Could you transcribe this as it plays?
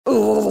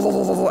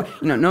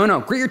What?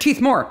 No. Grit your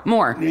teeth more.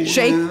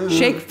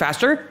 Shake,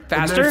 faster.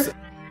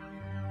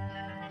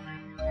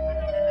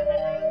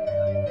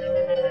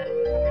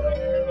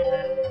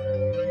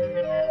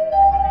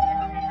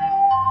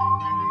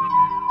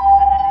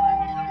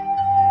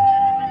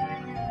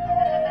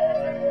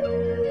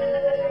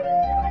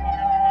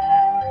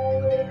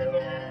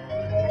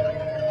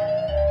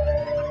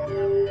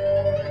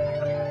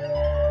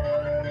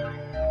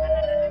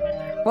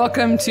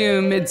 Welcome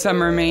to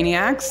Midsomer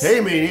Maniacs.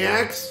 Hey,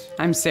 Maniacs.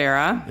 I'm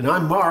Sarah. And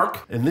I'm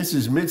Mark, and this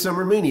is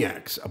Midsomer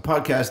Maniacs, a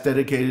podcast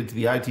dedicated to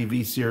the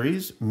ITV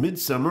series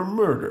Midsomer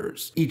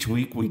Murders. Each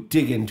week, we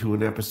dig into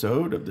an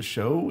episode of the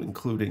show,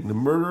 including the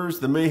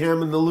murders, the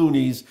mayhem, and the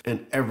loonies,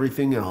 and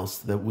everything else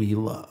that we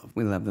love.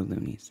 We love the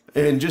loonies.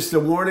 And just a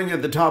warning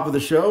at the top of the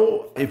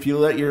show, if you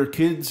let your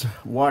kids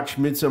watch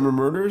Midsomer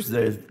Murders,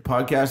 the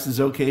podcast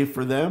is okay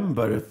for them,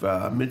 but if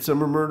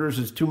Midsomer Murders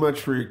is too much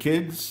for your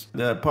kids,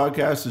 the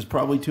podcast is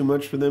probably too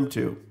much for them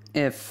too.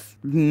 If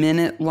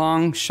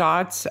minute-long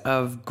shots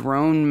of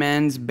grown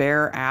men's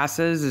bare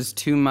asses is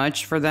too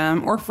much for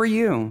them or for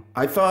you.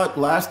 I thought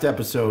last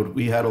episode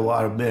we had a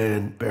lot of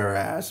man bare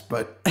ass,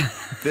 but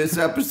this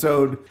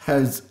episode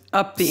has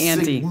up the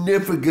ante.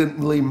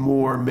 Significantly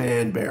more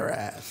man bare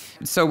ass.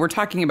 So we're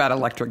talking about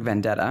Electric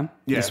Vendetta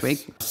this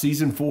week.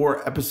 Season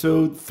 4,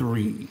 episode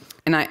 3.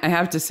 And I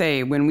have to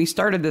say, when we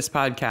started this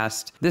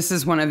podcast, this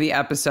is one of the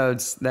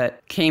episodes that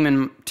came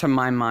into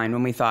my mind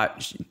when we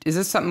thought, is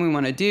this something we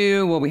want to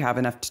do? Will we have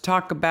enough to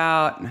talk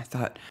about? And I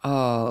thought,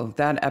 oh,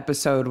 that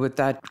episode with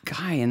that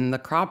guy in the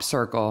crop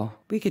circle,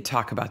 we could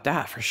talk about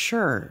that for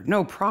sure.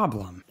 No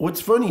problem. What's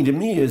funny to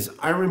me is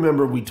I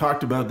remember we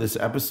talked about this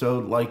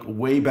episode like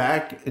way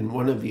back in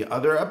one of the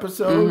other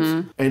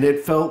episodes, and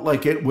it felt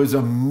like it was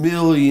a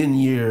million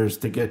years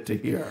to get to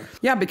here.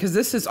 Yeah, because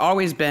this has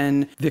always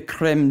been the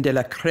creme de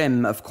la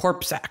creme of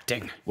corpse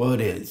acting. Well,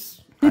 it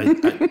is.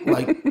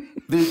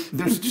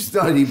 There's just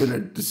not even a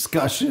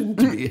discussion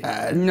to be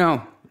had.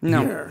 No.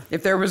 Here.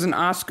 If there was an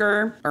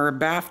Oscar or a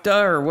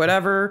BAFTA or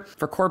whatever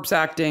for corpse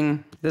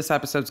acting, this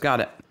episode's got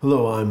it.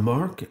 Hello, I'm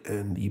Mark,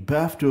 and the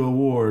BAFTA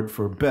award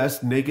for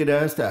Best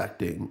Naked-Ass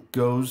Acting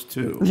goes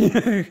to...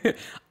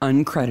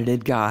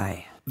 Uncredited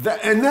guy.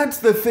 And that's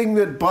the thing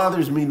that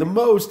bothers me the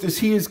most, is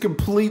he is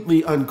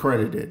completely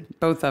uncredited.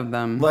 Both of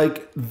them.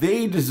 Like,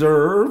 they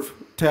deserve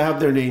to have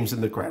their names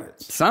in the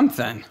credits.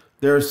 Something.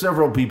 There are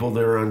several people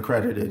that are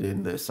uncredited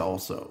in this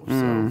also,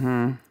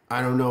 so...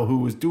 I don't know who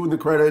was doing the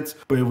credits,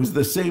 but it was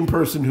the same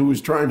person who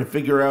was trying to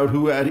figure out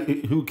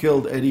who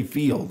killed Eddie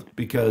Field,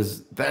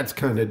 because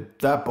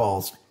that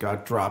ball's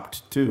got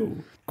dropped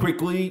too.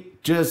 Quickly,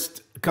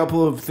 just a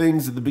couple of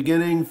things at the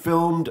beginning.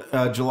 Filmed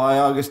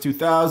July-August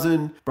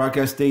 2000.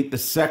 Broadcast date the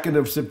 2nd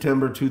of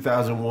September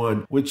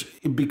 2001, which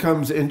it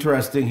becomes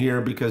interesting here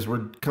because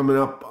we're coming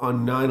up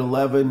on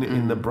 9/11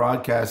 in the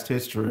broadcast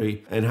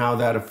history and how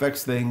that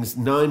affects things.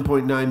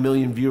 9.9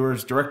 million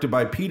viewers. Directed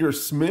by Peter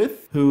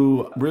Smith,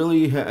 who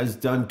really has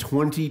done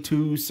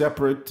 22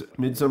 separate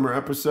Midsomer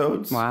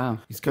episodes. Wow.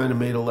 He's kind of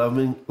made a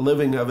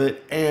living of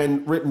it.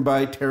 And written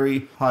by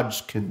Terry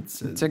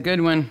Hodgkinson. It's a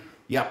good one.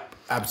 Yep.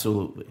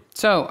 Absolutely.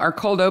 So, our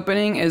cold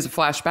opening is a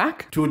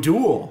flashback. To a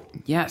duel.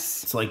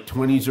 Yes. It's like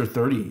 20s or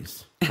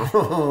 30s.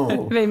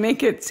 Oh. They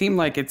make it seem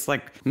like it's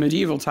like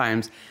medieval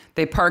times.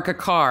 They park a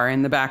car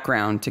in the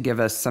background to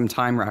give us some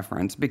time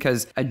reference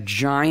because a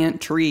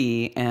giant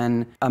tree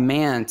and a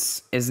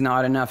manse is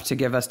not enough to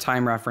give us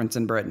time reference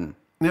in Britain.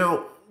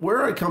 Now,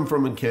 where I come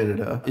from in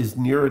Canada is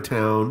near a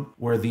town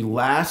where the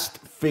last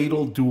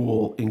fatal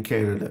duel in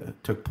Canada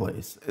took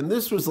place. And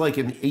this was like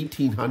in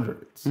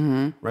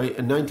 1800s, right?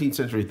 A 19th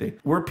century thing.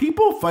 Were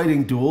people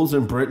fighting duels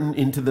in Britain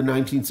into the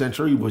 19th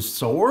century with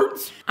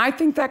swords? I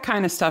think that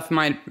kind of stuff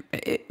might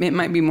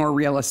be more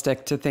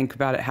realistic to think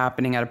about it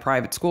happening at a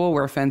private school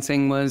where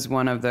fencing was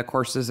one of the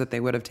courses that they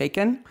would have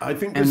taken. I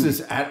think this is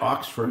at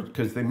Oxford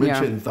because they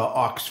mentioned the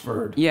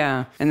Oxford.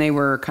 Yeah, and they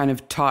were kind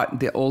of taught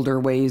the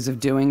older ways of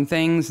doing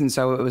things, and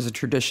so it was a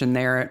tradition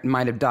there. It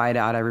might have died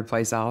out every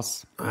place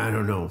else. I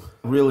don't know.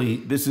 Really,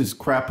 this is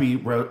crappy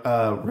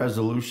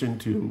resolution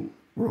to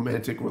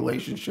romantic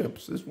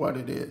relationships is what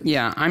it is.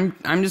 Yeah,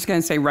 I'm just going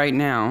to say right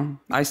now,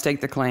 I stake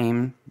the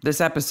claim,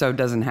 this episode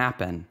doesn't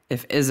happen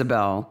if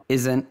Isabel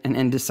isn't an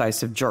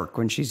indecisive jerk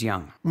when she's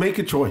young. Make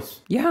a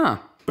choice. Yeah.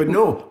 But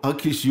no, I'll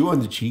kiss you on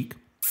the cheek,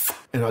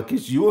 and I'll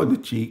kiss you on the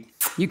cheek.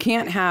 You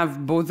can't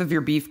have both of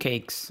your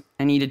beefcakes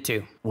and eat it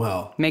too.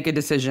 Well, make a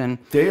decision.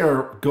 They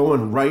are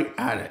going right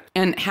at it.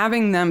 And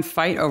having them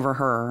fight over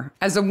her,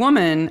 as a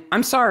woman,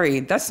 I'm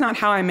sorry, that's not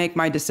how I make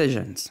my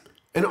decisions.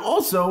 And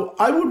also,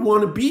 I would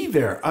want to be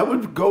there. I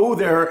would go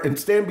there and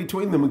stand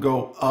between them and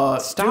go,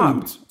 stop.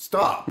 Dudes,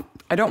 stop.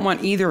 I don't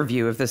want either of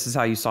you if this is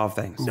how you solve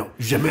things. No,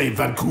 jamais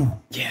vaincu.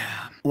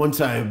 Yeah.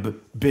 Once I've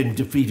been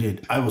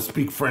defeated, I will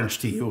speak French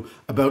to you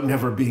about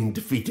never being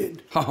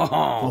defeated.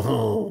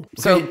 Okay.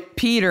 So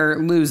Peter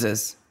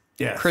loses.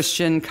 Yes.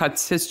 Christian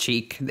cuts his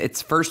cheek.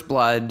 It's first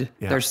blood.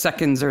 Yeah. Their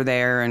seconds are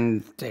there,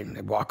 and they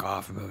walk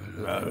off.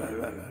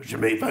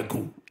 Jamais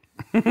vaincu.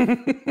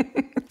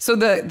 So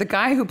the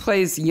guy who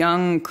plays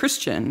young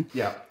Christian,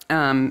 yeah,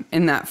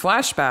 in that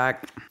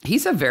flashback,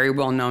 he's a very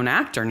well-known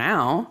actor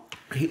now.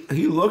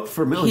 He looked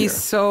familiar. He's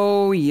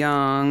so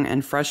young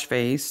and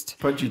fresh-faced.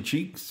 Pudgy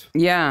cheeks.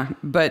 Yeah,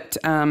 but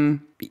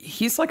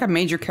he's like a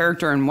major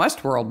character in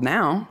Westworld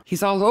now.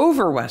 He's all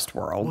over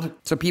Westworld.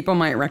 What? So people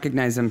might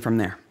recognize him from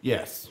there.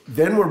 Yes.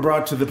 Then we're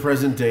brought to the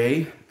present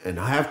day, and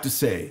I have to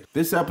say,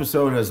 this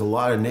episode has a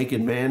lot of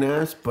naked man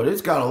ass, but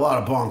it's got a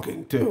lot of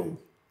bonking, too.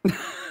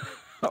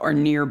 Or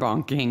near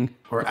bonking.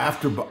 Or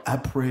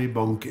après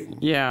bonking.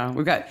 Yeah,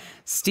 we've got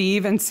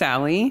Steve and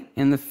Sally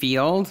in the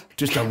field.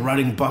 Just a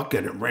rutting buck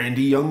and a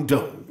randy young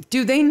doe.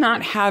 Do they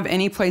not have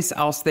any place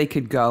else they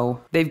could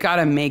go? They've got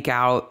to make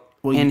out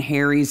in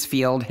Harry's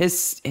field,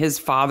 his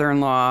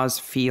father-in-law's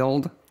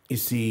field. You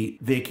see,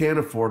 they can't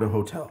afford a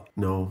hotel.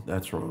 No,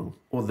 that's wrong.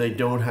 Well, they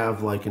don't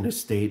have like an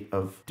estate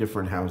of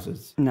different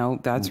houses. No,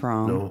 that's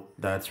wrong. No,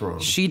 that's wrong.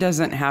 She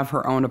doesn't have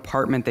her own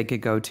apartment they could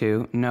go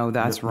to. No,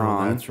 that's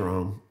wrong. No, that's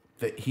wrong.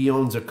 He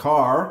owns a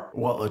car,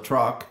 well, a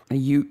truck. A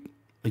ute.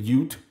 A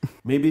ute.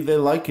 Maybe they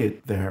like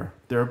it there.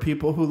 There are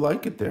people who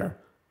like it there,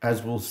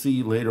 as we'll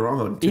see later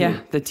on, too. Yeah,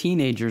 the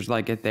teenagers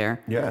like it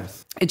there.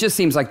 Yes. It just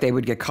seems like they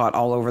would get caught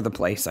all over the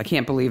place. I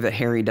can't believe that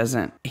Harry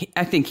doesn't.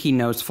 I think he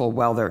knows full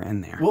well they're in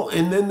there. Well,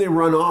 and then they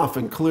run off,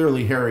 and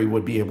clearly Harry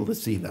would be able to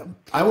see them.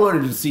 I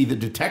wanted to see the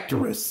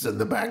detectorists in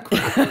the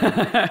background.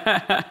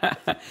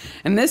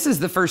 And this is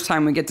the first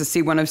time we get to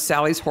see one of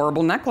Sally's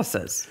horrible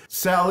necklaces.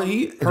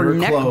 Sally, her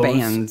neck clothes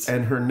bands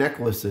and her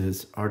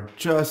necklaces are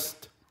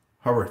just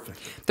horrific.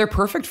 They're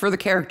perfect for the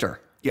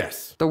character.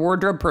 Yes. The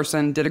wardrobe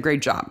person did a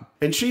great job.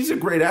 And she's a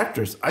great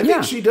actress. I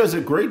think she does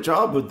a great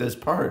job with this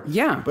part.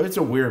 Yeah. But it's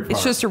a weird part.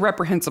 It's just a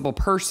reprehensible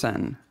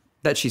person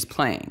that she's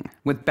playing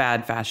with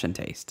bad fashion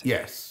taste.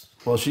 Yes.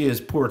 Well, she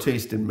has poor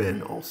taste in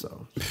men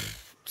also.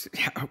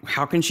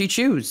 How can she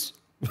choose?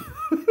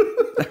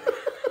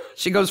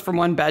 She goes from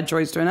one bad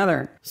choice to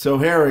another. So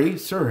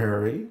Sir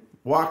Harry,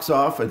 walks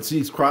off and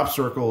sees crop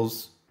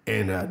circles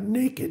and a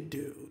naked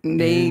dude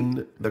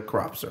in the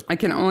crop circle. I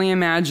can only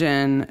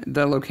imagine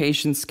the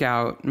location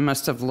scout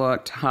must have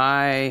looked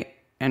high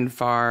and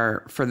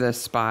far for this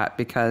spot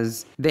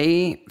because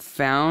they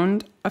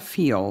found a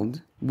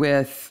field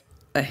with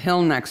a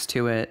hill next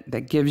to it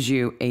that gives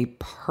you a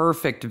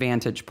perfect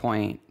vantage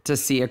point to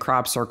see a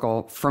crop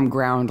circle from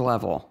ground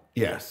level.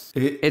 Yes.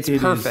 It's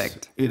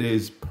perfect. It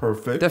is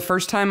perfect. The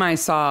first time I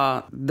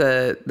saw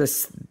the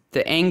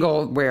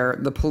angle where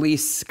the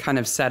police kind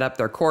of set up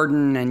their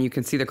cordon and you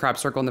can see the crop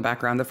circle in the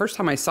background, the first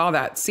time I saw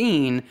that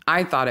scene,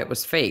 I thought it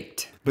was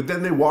faked. But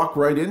then they walk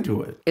right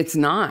into it. It's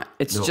not.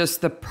 It's just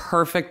the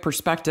perfect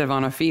perspective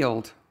on a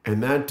field.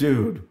 And that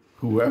dude,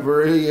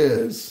 whoever he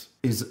is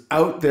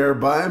out there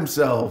by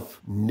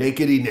himself,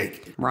 nakedy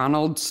naked.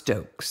 Ronald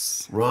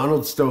Stokes.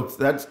 Ronald Stokes.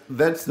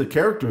 That's the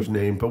character's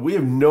name, but we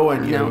have no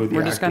idea who the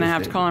we're just going to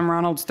have to call him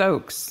Ronald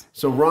Stokes.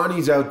 So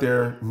Ronnie's out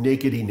there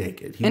nakedy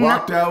naked. He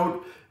walked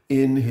out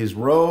in his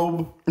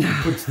robe. He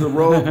puts the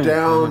robe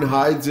down,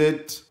 hides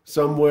it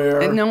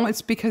somewhere. No,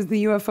 it's because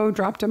the UFO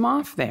dropped him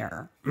off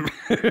there.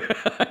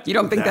 You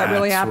don't think that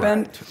really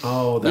happened? Right.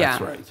 Oh, that's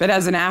right. But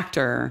as an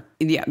actor,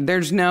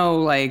 there's no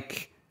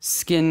like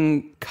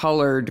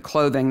skin-colored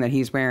clothing that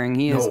he's wearing.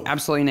 He is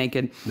absolutely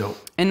naked. No.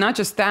 And not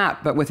just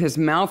that, but with his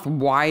mouth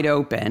wide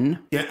open.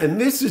 Yeah, and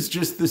this is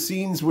just the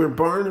scenes where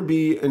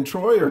Barnaby and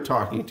Troy are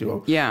talking to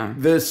him. Yeah.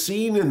 The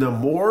scene in the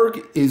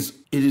morgue is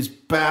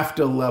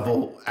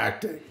BAFTA-level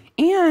acting.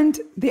 And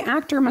the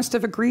actor must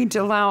have agreed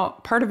to allow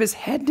part of his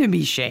head to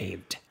be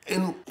shaved.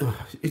 And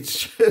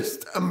it's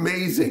just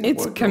amazing.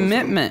 It's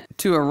commitment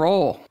to a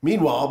role.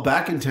 Meanwhile,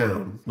 back in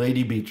town,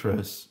 Lady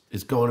Beatrice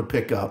is going to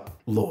pick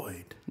up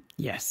Lloyd.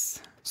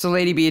 Yes. So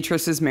Lady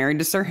Beatrice is married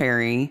to Sir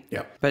Harry.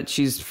 Yep. But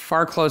she's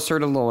far closer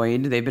to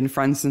Lloyd. They've been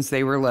friends since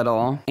they were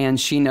little. And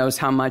she knows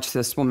how much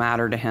this will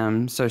matter to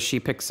him. So she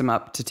picks him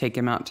up to take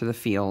him out to the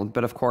field.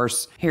 But of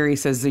course, Harry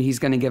says that he's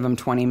going to give him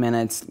 20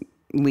 minutes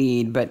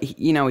lead, but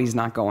he's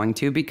not going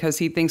to because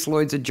he thinks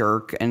Lloyd's a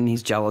jerk and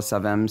he's jealous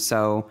of him.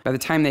 So by the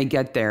time they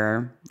get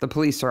there, the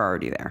police are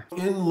already there.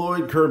 In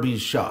Lloyd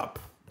Kirby's shop,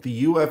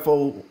 the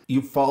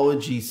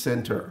Ufology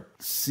Center,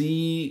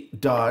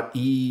 C.E.N.T.R.E.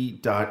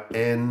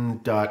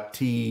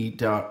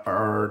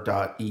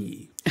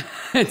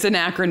 It's an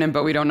acronym,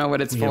 but we don't know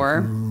what it's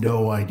for. Have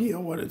no idea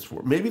what it's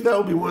for. Maybe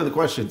that'll be one of the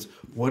questions.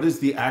 What is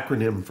the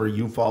acronym for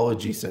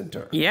Ufology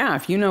Center? Yeah,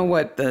 if you know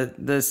what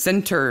the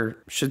center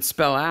should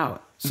spell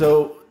out.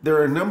 So there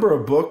are a number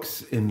of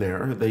books in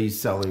there that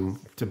he's selling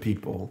to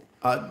people.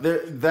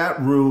 That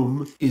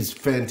room is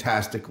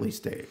fantastically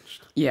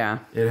staged. Yeah.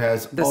 It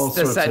has all sorts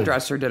of... The set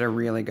dresser did a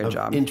really good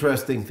job.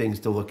 Interesting things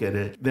to look at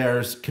it.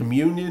 There's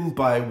Communion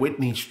by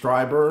Whitney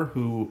Strieber,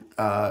 who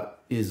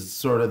is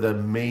sort of the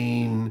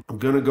main, I'm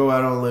going to go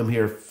out on a limb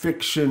here,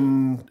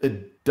 fiction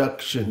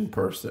abduction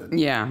person.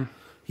 Yeah.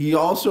 He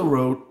also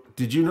wrote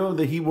Did you know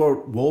that he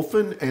wrote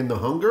Wolfen and The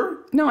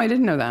Hunger? No, I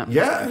didn't know that.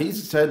 Yeah,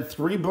 he's had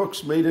 3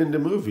 books made into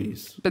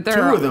movies. But 2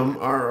 of them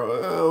are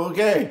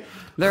okay.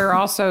 There are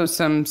also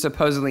some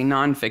supposedly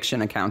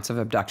nonfiction accounts of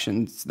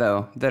abductions,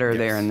 though, that are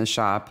there in the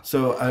shop.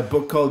 So a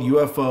book called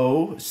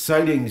UFO,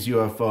 Sightings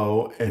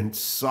UFO, and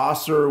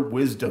Saucer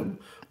Wisdom,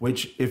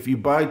 which if you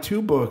buy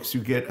 2 books,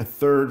 you get a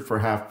third for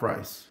half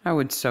price. I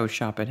would so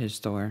shop at his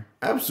store.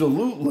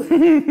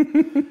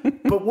 Absolutely.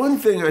 But one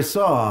thing I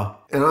saw,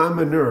 and I'm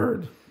a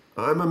nerd,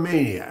 I'm a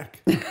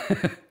maniac.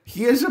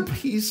 He has a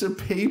piece of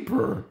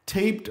paper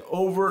taped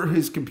over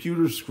his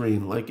computer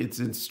screen like it's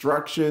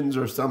instructions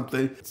or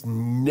something. It's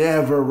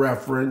never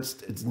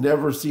referenced. It's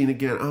never seen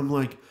again. I'm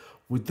like,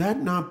 would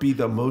that not be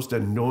the most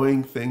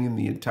annoying thing in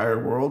the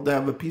entire world to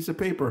have a piece of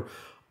paper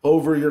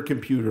over your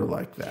computer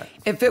like that?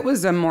 If it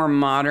was a more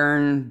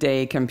modern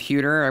day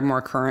computer, a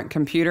more current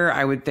computer,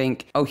 I would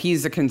think, oh,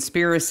 he's a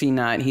conspiracy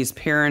nut. He's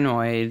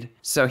paranoid.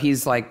 So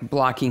he's like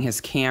blocking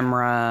his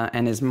camera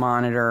and his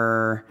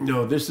monitor.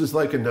 No, this is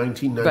like a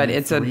 1993 But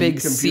it's a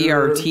big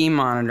computer. CRT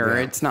monitor.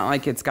 Yeah. It's not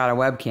like it's got a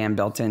webcam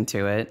built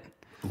into it.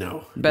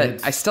 No.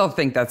 But I still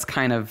think that's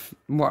kind of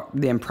what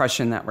the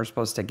impression that we're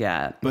supposed to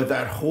get. But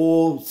that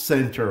whole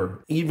center,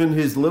 even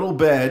his little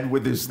bed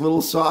with his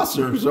little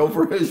saucers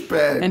over his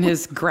bed. And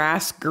his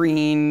grass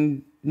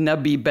green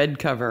nubby bed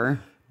cover.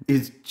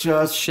 Is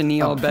just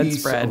chenille a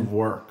piece bedspread. of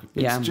work.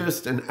 It's Yeah.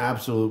 just an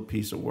absolute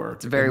piece of work.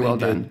 It's very well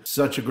done.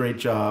 Such a great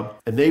job.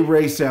 And they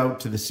race out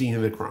to the scene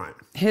of the crime.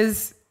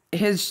 His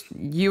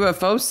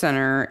UFO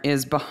center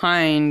is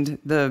behind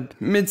the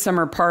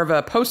Midsomer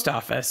Parva post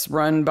office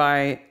run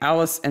by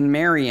Alice and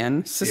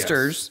Marion,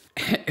 sisters,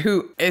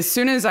 who, as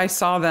soon as I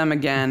saw them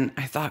again,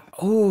 I thought,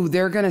 oh,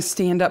 they're going to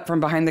stand up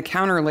from behind the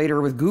counter later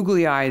with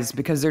googly eyes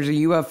because there's a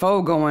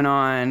UFO going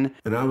on.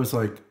 And I was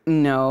like,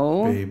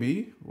 no.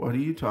 baby, what are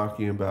you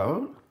talking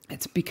about?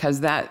 It's because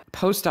that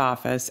post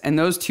office and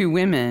those 2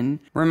 women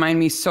remind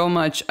me so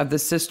much of the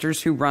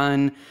sisters who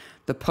run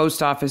the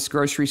post office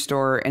grocery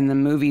store in the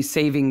movie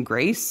Saving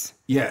Grace.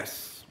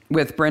 Yes.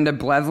 With Brenda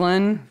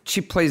Blethyn.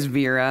 She plays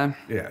Vera.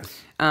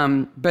 Yes.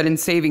 But in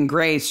Saving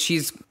Grace,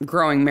 she's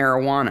growing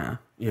marijuana.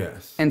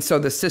 Yes. And so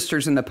the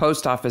sisters in the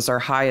post office are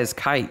high as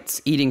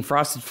kites, eating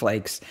Frosted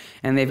Flakes.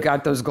 And they've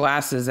got those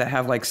glasses that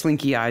have like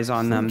slinky eyes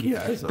on them.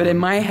 But in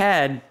my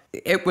head,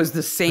 it was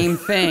the same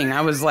thing.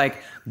 I was like,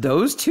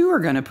 those 2 are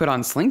going to put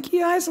on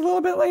slinky eyes a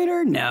little bit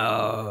later?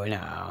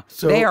 No.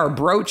 So, they are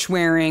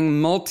brooch-wearing,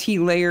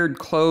 multi-layered,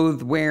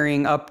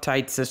 clothes-wearing,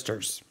 uptight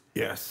sisters.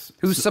 Yes.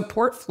 Who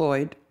support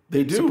Floyd.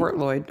 They do. Support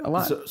Lloyd a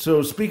lot.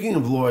 So speaking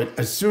of Lloyd,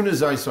 as soon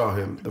as I saw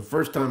him, the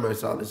first time I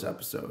saw this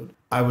episode,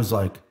 I was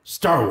like,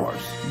 Star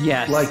Wars.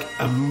 Yes. Like,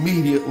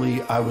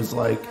 immediately, I was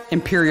like...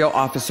 Imperial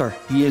officer.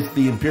 He is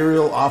the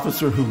Imperial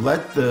officer who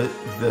let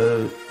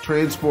the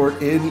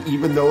transport in,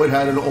 even though it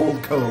had an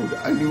old code.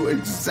 I knew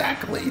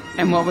exactly.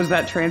 And what was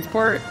that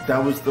transport?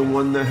 That was the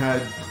one that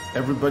had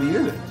everybody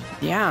in it.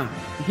 Yeah.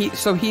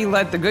 He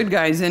let the good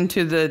guys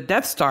into the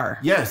Death Star.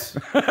 Yes.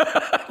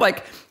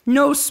 Like,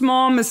 no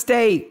small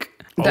mistake.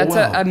 That's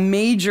wow. a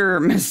major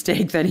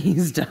mistake that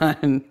he's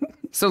done.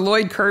 So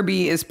Lloyd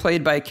Kirby is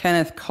played by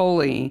Kenneth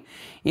Coley.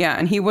 Yeah,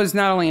 and he was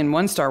not only in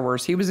 1 Star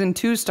Wars, he was in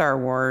 2 Star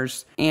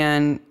Wars.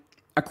 And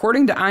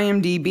according to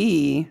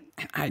IMDb,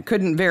 I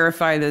couldn't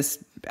verify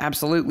this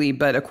absolutely,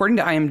 but according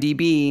to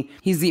IMDb,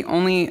 he's the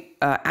only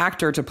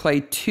actor to play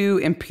 2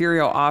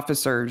 Imperial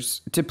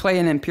officers, to play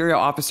an Imperial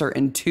officer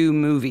in 2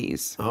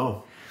 movies.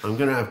 Oh. I'm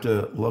going to have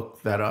to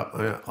look that up.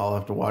 I'll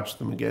have to watch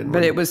them again.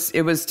 But it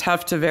was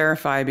tough to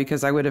verify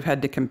because I would have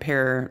had to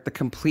compare the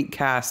complete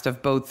cast of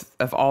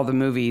all the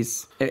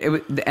movies.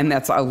 And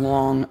that's a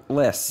long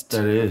list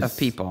of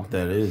people.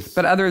 That is.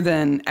 But other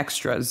than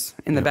extras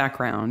in the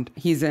background,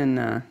 he's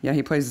in,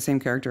 he plays the same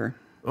character.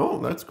 Oh,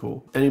 that's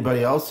cool.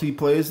 Anybody else he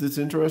plays that's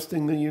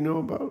interesting that you know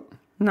about?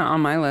 Not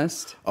on my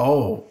list.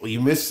 Oh, well, you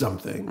missed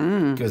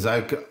something. Because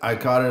I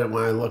caught it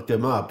when I looked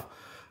him up.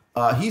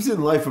 He's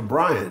in Life of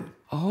Brian.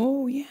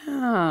 Oh,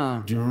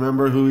 yeah. Do you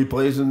remember who he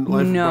plays in Life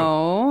of Brian?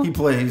 No. He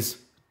plays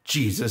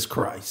Jesus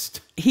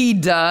Christ. He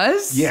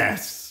does?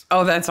 Yes.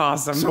 Oh, that's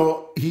awesome.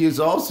 So he is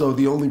also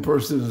the only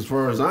person, as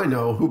far as I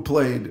know, who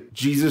played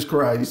Jesus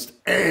Christ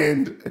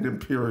and an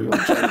Imperial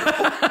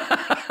general.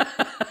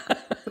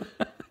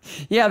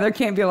 Yeah, there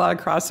can't be a lot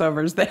of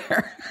crossovers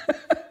there.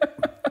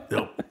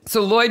 No.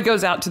 So Lloyd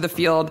goes out to the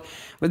field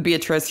with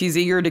Beatrice. He's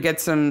eager to get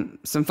some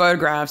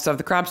photographs of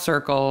the crop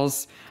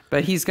circles,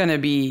 but he's gonna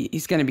be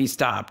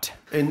stopped.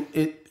 And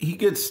he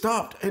gets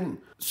stopped. And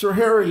Sir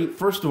Harry,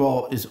 first of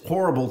all, is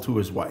horrible to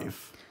his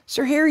wife.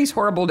 Sir Harry's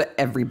horrible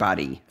to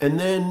everybody. And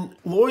then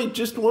Lloyd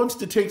just wants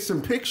to take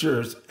some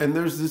pictures. And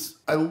there's this,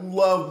 I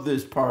love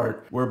this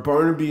part where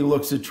Barnaby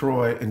looks at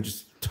Troy and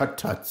just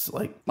tut-tuts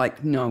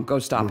like no, go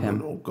stop him.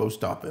 No, go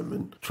stop him.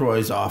 And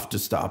Troy's off to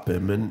stop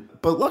him.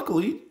 But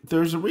luckily,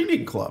 there's a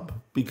reading club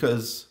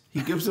because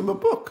he gives him a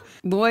book.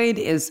 Lloyd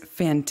is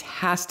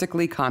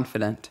fantastically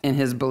confident in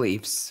his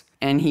beliefs,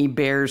 and he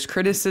bears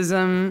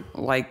criticism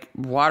like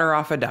water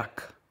off a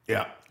duck.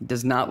 Yeah.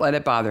 Does not let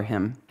it bother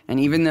him. And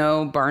even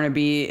though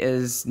Barnaby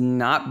is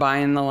not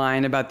buying the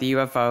line about the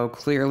UFO,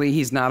 clearly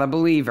he's not a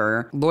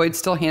believer, Lloyd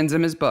still hands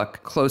him his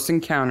book, Close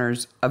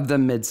Encounters of the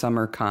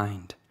Midsomer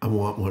Kind. I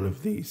want one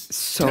of these.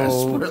 So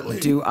desperately.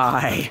 do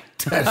I.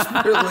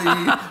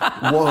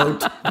 Desperately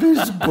want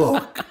this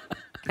book.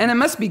 And it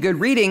must be good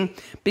reading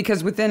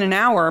because within an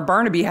hour,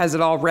 Barnaby has it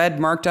all read,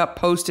 marked up,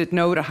 post-it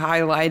note,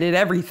 highlighted,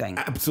 everything.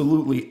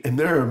 Absolutely. And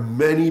there are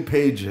many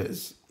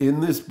pages in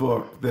this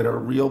book that are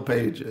real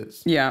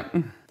pages. Yeah,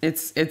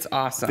 it's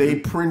awesome. They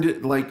print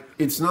it like,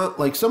 it's not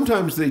like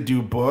sometimes they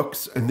do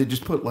books and they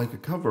just put like a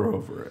cover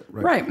over it.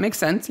 Right, makes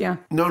sense, yeah.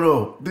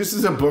 No. This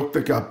is a book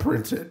that got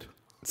printed.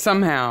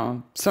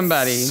 Somehow,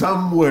 somebody.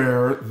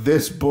 Somewhere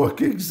this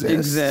book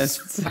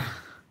exists.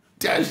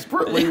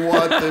 Desperately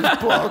want this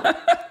book.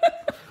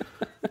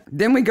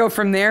 Then we go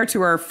from there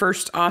to our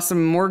first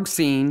awesome morgue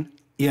scene.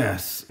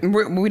 Yes.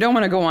 We don't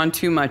want to go on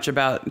too much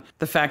about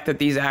the fact that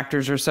these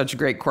actors are such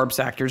great corpse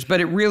actors, but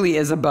it really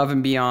is above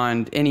and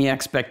beyond any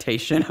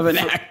expectation of an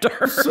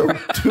actor. So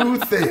two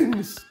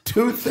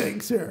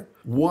things here.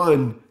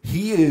 One,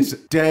 he is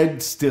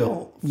dead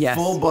still. Yes.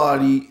 Full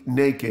body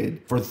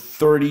naked for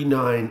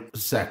 39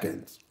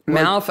 seconds.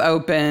 Mouth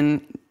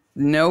open,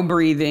 no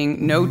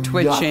breathing, no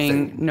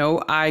twitching, Nothing.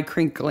 no eye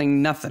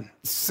crinkling, nothing.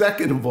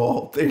 Second of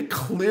all, they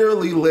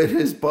clearly lit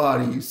his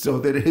body so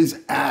that his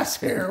ass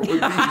hair would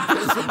be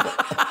visible.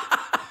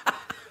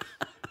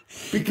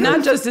 Because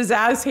Not just his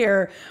ass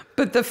hair,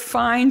 but the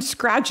fine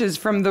scratches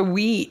from the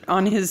wheat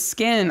on his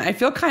skin. I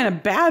feel kind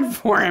of bad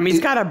for him. He's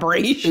got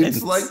abrasions.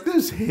 it's like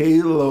this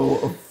halo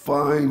of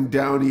fine,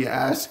 downy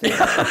ass hair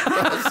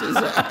across his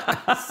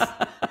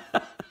ass.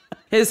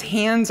 His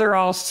hands are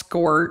all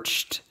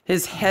scorched.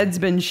 His head's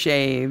been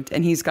shaved,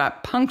 and he's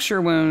got puncture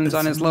wounds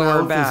on his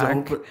lower mouth is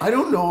back. open. I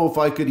don't know if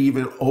I could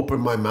even open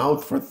my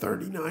mouth for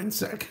 39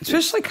 seconds.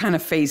 Especially kind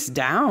of face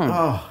down.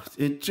 Oh,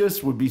 it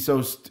just would be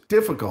so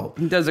difficult.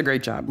 He does a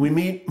great job. We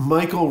meet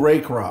Michael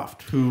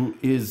Raycroft, who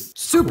is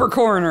Super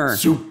coroner.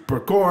 super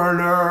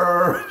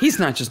coroner. He's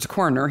not just a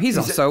coroner. He's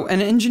also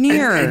an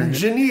engineer. An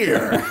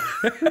engineer.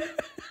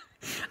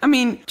 I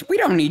mean, we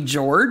don't need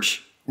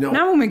George. No.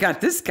 Not when we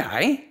got this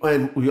guy.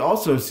 And we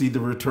also see the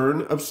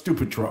return of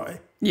Stupid Troy.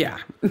 Yeah.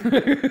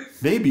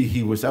 Maybe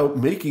he was out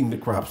making the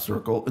crop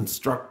circle and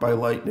struck by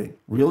lightning.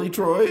 Really,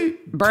 Troy?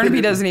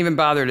 Barnaby doesn't even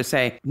bother to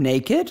say,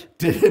 naked?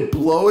 Did it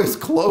blow his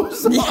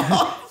clothes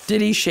off?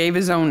 Did he shave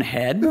his own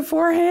head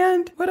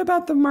beforehand? What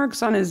about the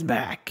marks on his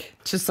back?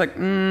 Just like,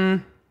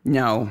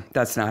 no,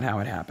 that's not how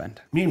it happened.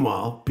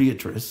 Meanwhile,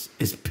 Beatrice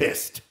is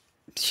pissed.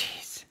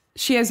 Jeez.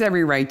 She has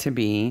every right to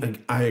be.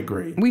 I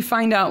agree. We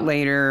find out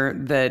later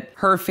that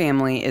her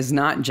family is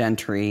not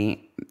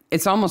gentry.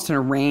 It's almost an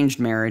arranged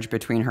marriage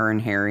between her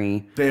and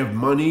Harry. They have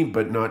money,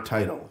 but not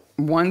title.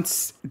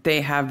 Once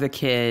they have the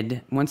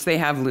kid, once they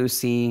have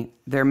Lucy,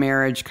 their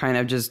marriage kind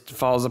of just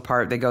falls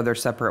apart. They go their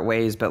separate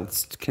ways,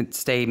 but can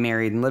stay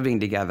married and living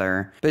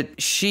together.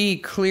 But she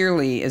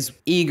clearly is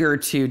eager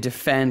to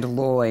defend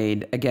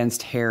Lloyd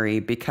against Harry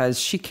because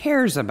she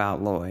cares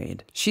about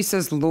Lloyd. She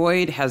says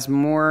Lloyd has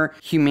more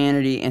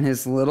humanity in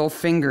his little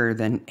finger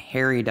than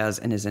Harry does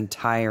in his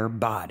entire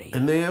body.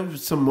 And they have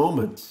some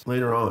moments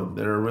later on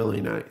that are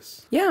really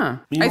nice. Yeah.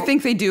 I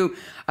think they do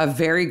a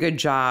very good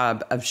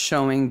job of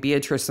showing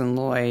Beatrice and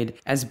Lloyd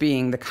as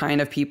being the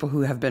kind of people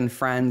who have been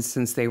friends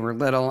since they were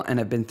little and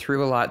have been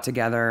through a lot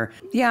together.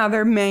 Yeah,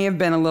 there may have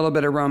been a little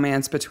bit of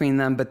romance between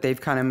them, but they've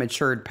kind of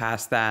matured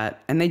past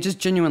that. And they just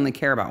genuinely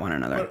care about one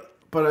another.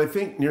 But I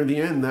think near the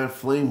end, that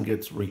flame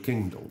gets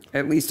rekindled.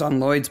 At least on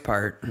Lloyd's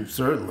part.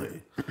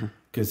 Certainly.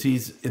 Because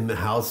he's in the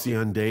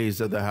halcyon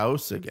days of the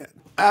house again.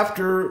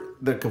 After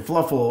the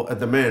kerfluffle at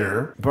the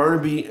manor,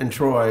 Barnaby and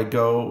Troy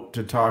go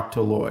to talk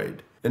to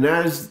Lloyd. And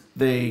as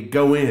they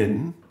go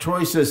in,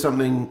 Troy says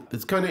something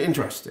that's kind of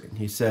interesting.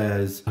 He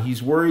says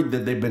he's worried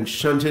that they've been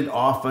shunted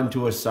off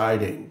onto a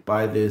siding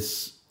by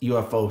this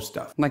UFO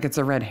stuff. Like it's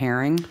a red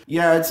herring?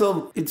 Yeah, it's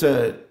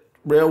a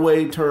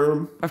railway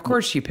term. Of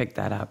course she picked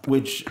that up.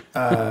 Which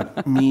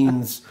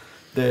means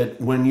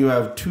that when you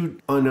have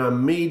on a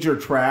major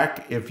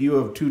track, if you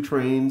have two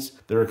trains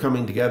that are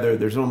coming together,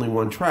 there's only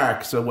one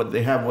track. So what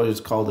they have what is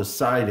called a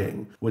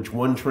siding, which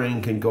one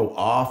train can go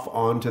off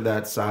onto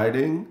that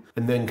siding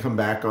and then come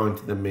back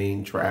onto the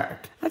main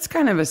track. That's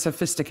kind of a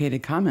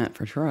sophisticated comment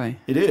for Troy.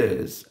 It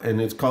is, and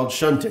it's called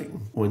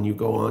shunting when you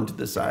go onto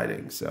the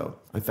siding. So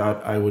I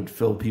thought I would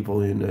fill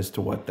people in as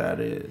to what that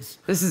is.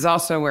 This is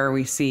also where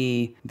we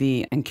see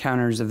the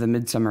Encounters of the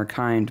Midsomer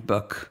Kind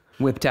book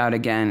whipped out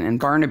again, and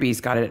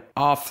Barnaby's got it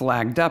all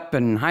flagged up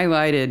and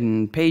highlighted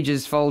and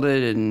pages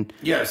folded, and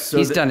yes, so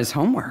he's done his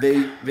homework.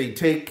 They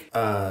take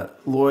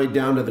Lloyd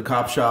down to the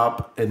cop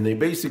shop and they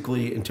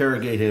basically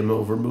interrogate him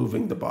over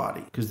moving the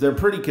body because they're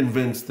pretty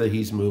convinced that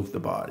he's moved the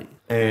body.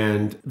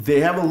 And they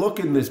have a look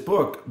in this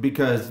book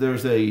because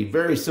there's a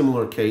very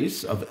similar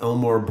case of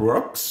Elmore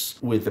Brooks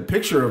with a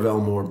picture of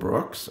Elmore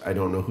Brooks. I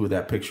don't know who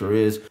that picture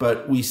is,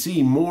 but we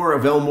see more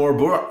of Elmore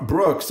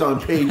Brooks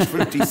on page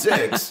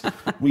 56.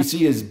 We see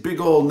his big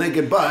big old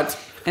naked butt.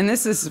 And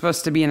this is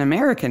supposed to be an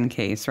American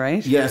case,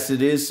 right? Yes,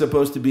 it is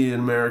supposed to be an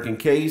American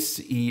case.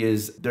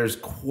 There's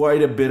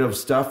quite a bit of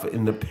stuff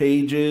in the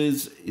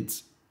pages.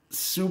 It's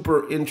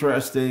super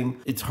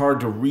interesting. It's hard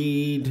to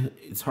read.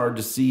 It's hard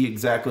to see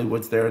exactly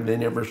what's there. And they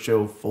never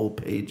show full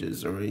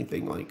pages or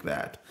anything like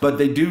that. But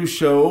they do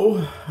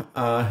show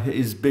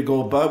his big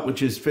old butt,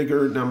 which is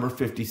figure number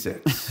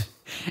 56.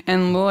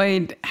 And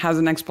Lloyd has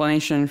an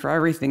explanation for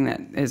everything that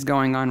is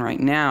going on right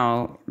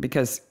now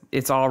because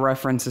it's all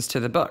references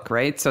to the book,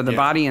 right? So the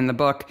body in the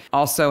book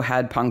also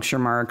had puncture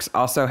marks,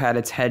 also had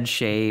its head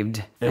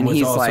shaved. And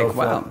he's like,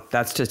 well,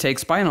 that's to take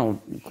spinal,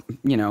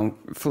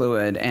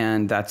 fluid,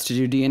 and that's to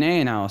do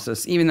DNA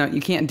analysis, even though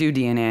you can't do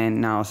DNA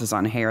analysis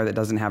on hair that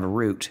doesn't have a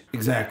root.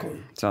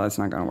 Exactly. So that's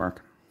not going to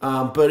work.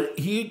 But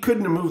he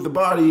couldn't have moved the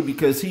body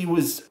because he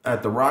was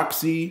at the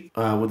Roxy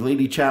with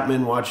Lady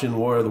Chapman watching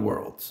War of the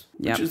Worlds,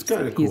 which is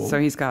kind of cool.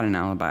 So he's got an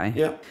alibi.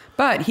 Yep.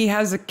 But he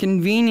has a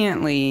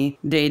conveniently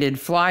dated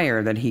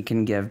flyer that he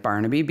can give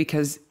Barnaby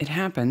because it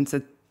happens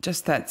that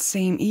just that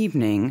same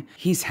evening,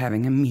 he's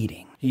having a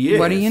meeting. He is.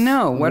 What do you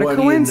know? What a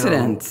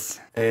coincidence.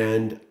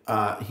 And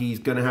he's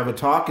going to have a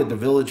talk at the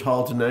village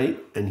hall tonight,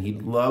 and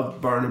he'd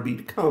love Barnaby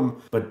to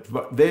come. But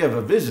they have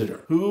a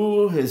visitor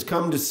who has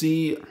come to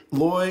see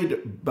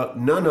Lloyd, but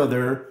none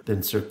other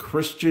than Sir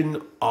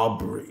Christian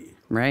Aubrey.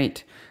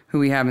 Right. Who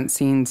we haven't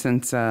seen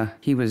since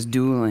he was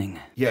dueling.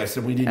 Yes,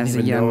 and we didn't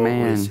even know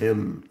it was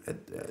him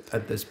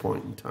at this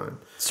point in time.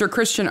 Sir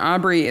Christian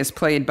Aubrey is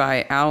played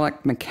by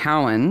Alec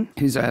McCowan,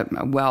 who's a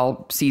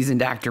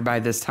well-seasoned actor by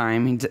this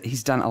time. He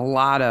had done a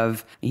lot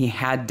of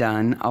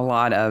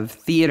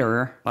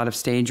theater, a lot of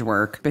stage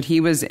work. But he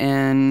was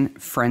in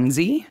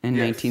Frenzy in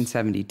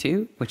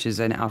 1972, which is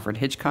an Alfred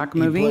Hitchcock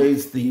movie. He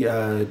plays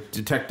the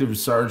detective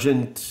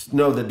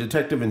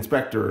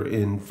inspector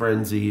in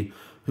Frenzy,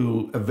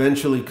 who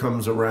eventually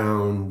comes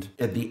around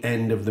at the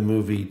end of the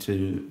movie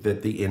to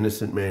that the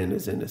innocent man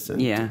is innocent.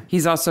 Yeah.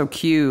 He's also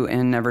Q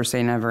in Never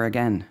Say Never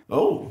Again.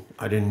 Oh,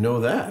 I didn't know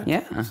that.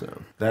 Yeah.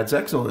 So that's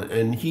excellent.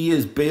 And he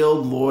has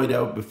bailed Lloyd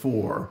out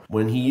before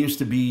when he used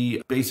to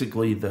be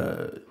basically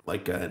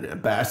an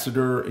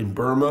ambassador in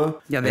Burma.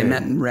 Yeah, they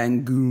met in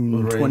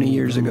Rangoon 20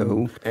 years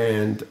ago.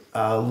 And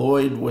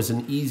Lloyd was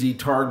an easy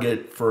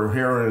target for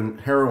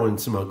heroin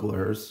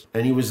smugglers.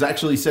 And he was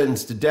actually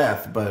sentenced to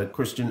death, but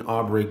Christian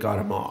Aubrey got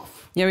him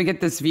off. Yeah, we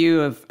get this view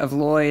of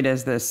Lloyd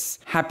as this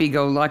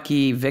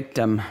happy-go-lucky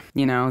victim,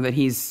 that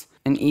he's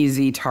an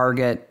easy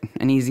target,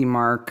 an easy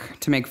mark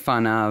to make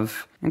fun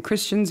of. And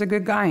Christian's a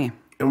good guy.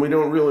 And we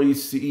don't really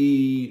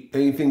see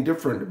anything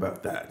different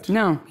about that.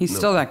 No, he's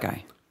still that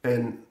guy.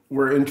 And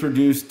we're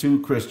introduced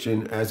to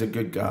Christian as a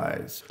good guy.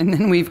 And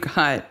then we've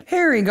got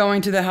Harry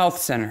going to the health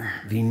center.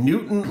 The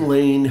Newton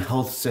Lane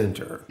Health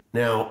Center.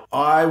 Now,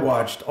 I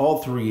watched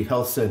all 3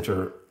 health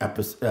center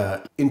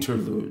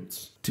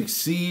interludes to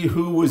see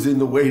who was in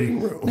the waiting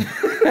room.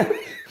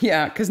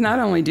 Yeah, because not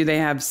only do they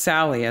have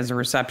Sally as a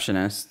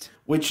receptionist,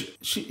 which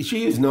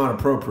she is not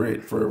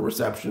appropriate for a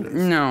receptionist.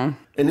 No.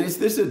 And is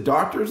this a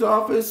doctor's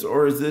office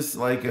or is this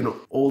like an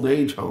old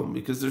age home?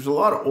 Because there's a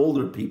lot of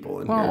older people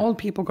in here. Well, old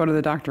people go to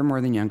the doctor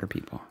more than younger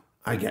people.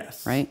 I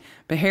guess. Right?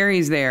 But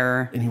Harry's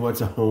there. And he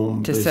wants a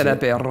home visit. To set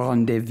up a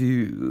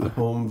rendezvous. A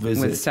home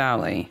visit. With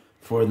Sally.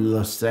 For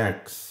le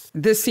sex.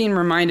 This scene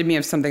reminded me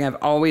of something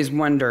I've always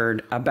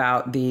wondered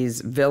about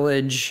these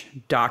village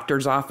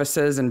doctors'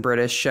 offices in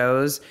British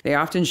shows. They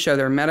often show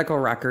their medical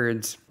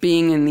records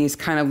being in these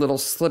kind of little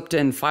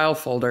slipped-in file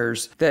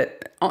folders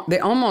that they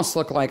almost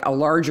look like a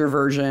larger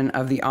version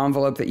of the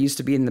envelope that used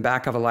to be in the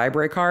back of a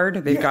library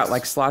card. They've got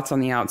like slots on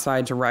the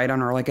outside to write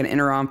on, or like an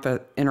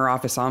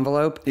inter-office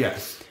envelope.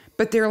 Yes.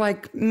 But they're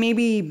like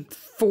maybe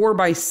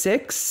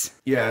 4x6.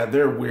 Yeah,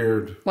 they're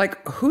weird.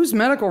 Like, whose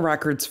medical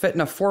records fit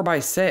in a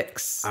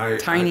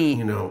 4x6?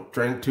 Tiny. I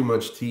drank too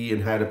much tea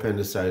and had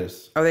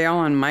appendicitis. Are they all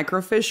on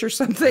microfiche or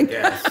something?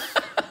 Yes.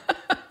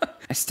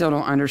 I still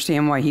don't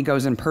understand why he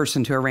goes in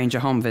person to arrange a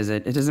home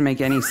visit. It doesn't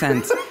make any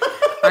sense.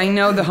 I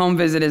know the home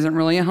visit isn't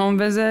really a home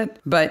visit,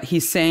 but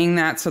he's saying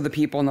that so the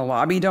people in the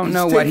lobby don't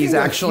know what he's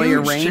actually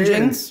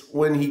arranging.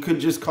 When he could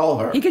just call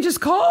her. He could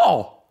just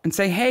call and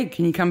say, hey,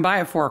 can you come by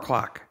at 4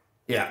 o'clock?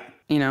 Yeah.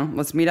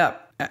 Let's meet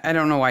up. I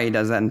don't know why he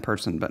does that in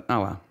person, but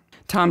oh well.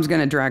 Tom's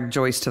going to drag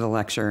Joyce to the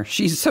lecture.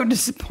 She's so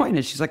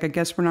disappointed. She's like, I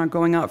guess we're not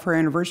going out for our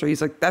anniversary.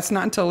 He's like, that's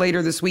not until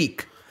later this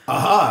week.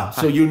 Aha,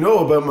 so you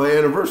know about my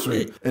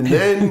anniversary. And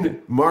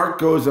then Mark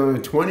goes on a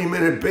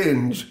 20-minute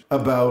binge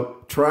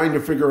about trying to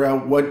figure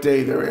out what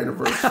day their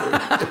anniversary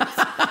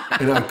is.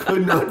 And I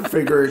could not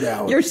figure it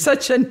out. You're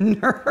such a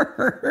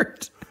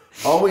nerd.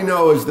 All we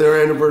know is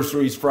their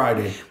anniversary is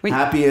Friday.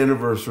 Happy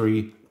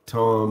anniversary,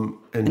 Tom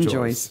and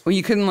Joyce. Well,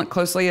 you couldn't look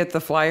closely at the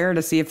flyer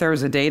to see if there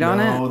was a date on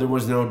it? No, there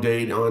was no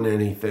date on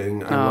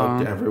anything. I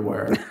looked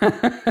everywhere.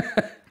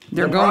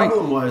 The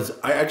problem was,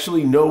 I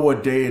actually know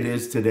what day it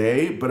is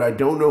today, but I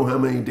don't know how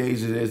many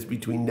days it is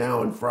between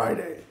now and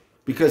Friday.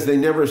 Because they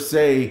never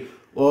say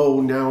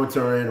Oh, now it's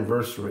our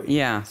anniversary.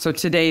 Yeah. So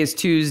today is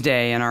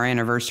Tuesday and our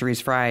anniversary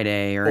is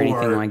Friday or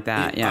anything like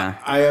that. Yeah.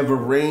 I have a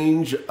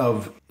range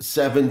of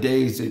 7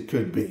 days it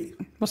could be.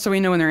 Well, so we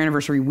know when their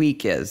anniversary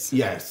week is.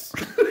 Yes.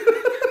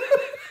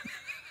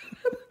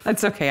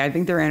 That's okay. I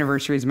think their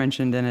anniversary is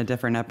mentioned in a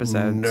different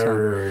episode.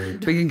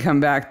 Nerd. So we can come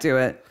back to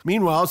it.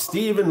 Meanwhile,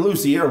 Steve and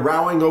Lucy are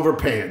rowing over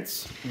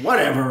pants.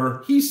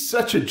 Whatever. He's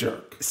such a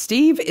jerk.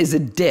 Steve is a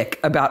dick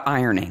about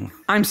ironing.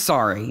 I'm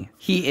sorry.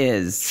 He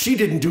is. She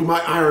didn't do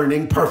my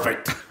ironing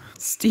perfect.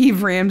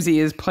 Steve Ramsey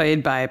is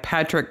played by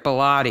Patrick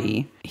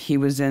Bellotti. He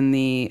was in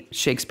the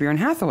Shakespeare and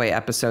Hathaway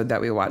episode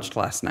that we watched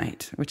last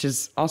night, which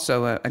is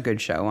also a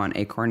good show on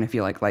Acorn if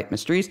you like light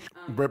mysteries.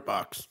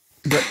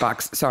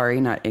 BritBox,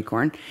 sorry, not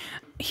Acorn.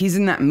 He's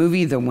in that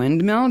movie, The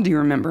Windmill. Do you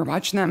remember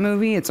watching that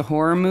movie? It's a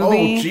horror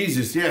movie. Oh,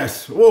 Jesus,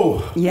 yes.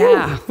 Whoa.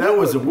 Yeah. Woo. That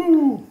was a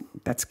woo.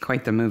 That's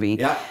quite the movie.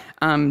 Yeah.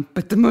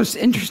 But the most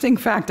interesting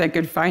fact I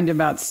could find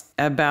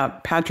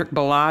about Patrick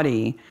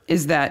Bellotti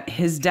is that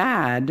his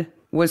dad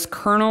was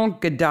Colonel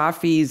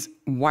Gaddafi's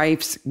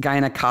wife's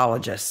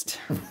gynecologist.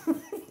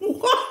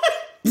 What?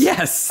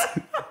 Yes.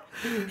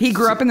 He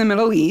grew up in the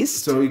Middle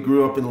East. So he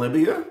grew up in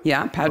Libya?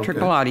 Yeah, Patrick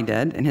Bellotti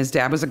did. And his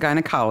dad was a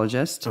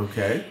gynecologist.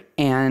 Okay.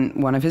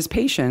 And one of his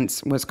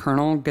patients was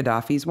Colonel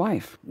Gaddafi's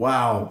wife.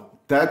 Wow.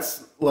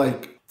 That's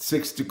like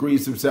 6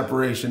 degrees of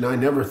separation I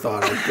never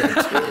thought I'd get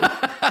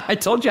to. I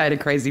told you I had a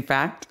crazy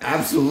fact.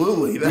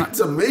 Absolutely. That's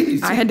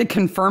amazing. I had to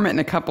confirm it in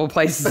a couple of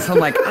places. I'm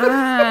like,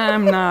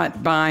 I'm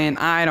not buying.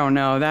 I don't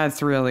know.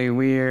 That's really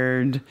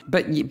weird.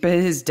 But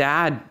his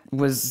dad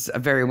was a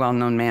very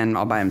well-known man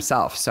all by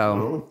himself.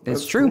 So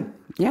it's true. Cool.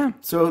 Yeah.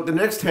 So the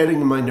next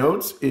heading in my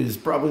notes is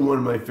probably one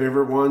of my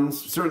favorite ones.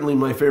 Certainly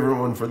my favorite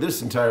one for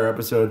this entire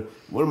episode.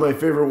 One of my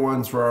favorite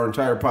ones for our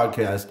entire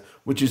podcast,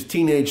 which is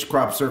Teenage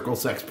Crop Circle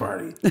Sex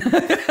Party.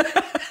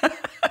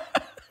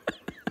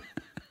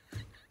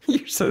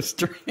 You're so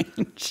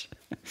strange.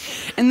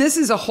 And this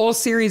is a whole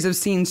series of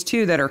scenes,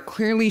 too, that are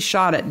clearly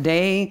shot at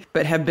day,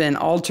 but have been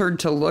altered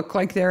to look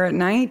like they're at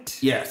night.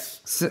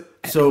 Yes.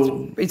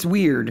 So it's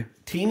weird.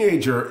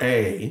 Teenager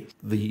A,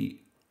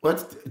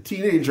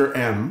 Teenager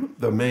M,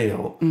 the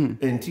male,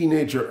 and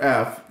Teenager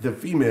F, the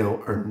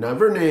female, are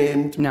never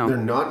named. No. They're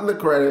not in the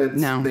credits.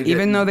 No,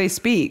 even though they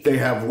speak. They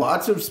have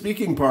lots of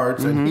speaking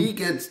parts, and he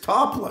gets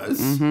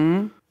topless.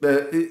 Mm-hmm.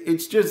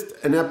 It's just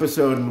an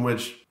episode in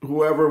which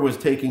whoever was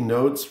taking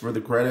notes for the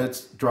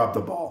credits dropped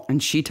the ball.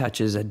 And she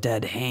touches a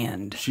dead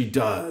hand. She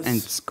does. And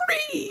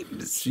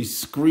screams. She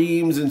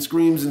screams and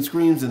screams and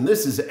screams, and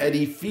this is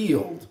Eddie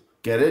Field.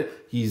 Get it?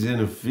 He's in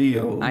a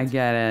field. I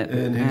get it.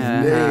 And his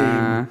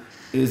name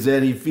is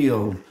Eddie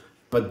Field.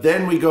 But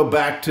then we go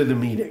back to the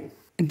meeting.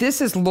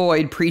 This is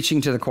Lloyd preaching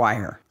to the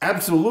choir.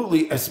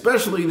 Absolutely,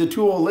 especially the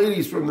two old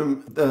ladies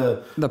from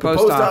the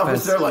post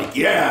office. They're like,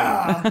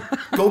 yeah,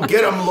 go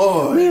get them,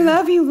 Lloyd. We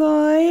love you,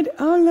 Lloyd.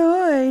 Oh,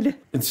 Lloyd.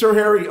 And Sir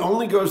Harry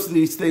only goes to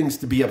these things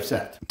to be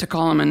upset. To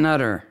call him a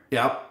nutter.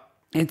 Yep.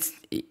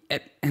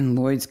 And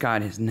Lloyd's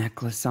got his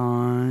necklace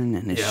on,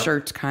 and his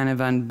shirt's kind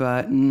of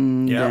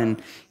unbuttoned, and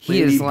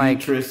he Lady is like,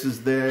 Beatrice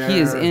is there. He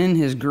is in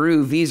his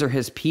groove. These are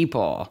his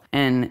people,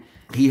 and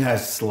he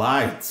has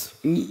slides.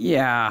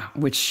 Yeah,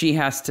 which she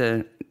has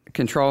to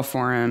control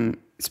for him.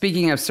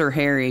 Speaking of Sir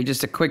Harry,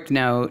 just a quick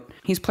note: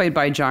 he's played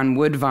by John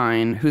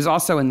Woodvine, who's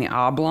also in the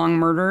Oblong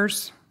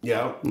Murders.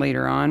 Yeah.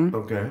 Later on.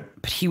 Okay.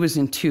 But he was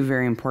in 2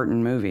 very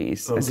important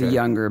movies as a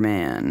younger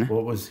man.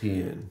 What was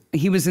he in?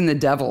 He was in The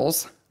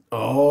Devils.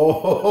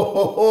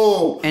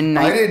 Oh, and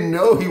I didn't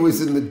know he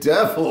was in The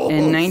Devils.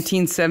 In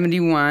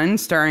 1971,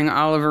 starring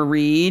Oliver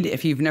Reed.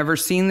 If you've never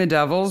seen The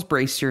Devils,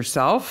 brace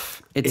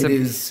yourself.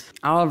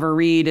 Oliver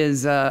Reed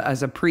is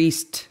as a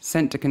priest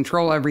sent to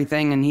control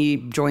everything, and he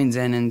joins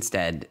in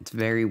instead. It's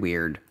very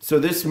weird. So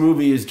this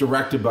movie is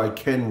directed by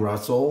Ken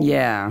Russell.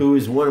 Yeah. Who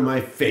is one of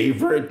my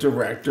favorite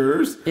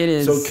directors. It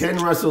is. So Ken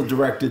Russell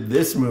directed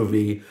this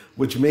movie,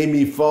 which made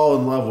me fall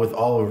in love with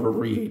Oliver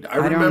Reed.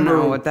 I don't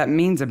know what that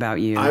means about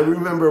you. I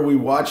remember we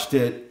watched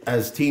it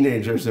as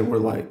teenagers and we're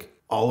like,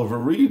 Oliver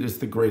Reed is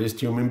the greatest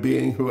human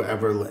being who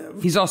ever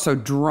lived. He's also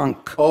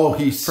drunk. Oh,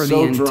 he's for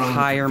so the drunk.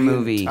 Entire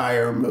movie.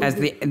 Entire movie. As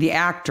the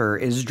actor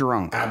is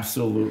drunk.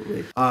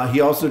 Absolutely.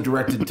 He also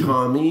directed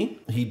Tommy.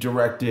 He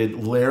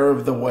directed Lair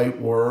of the White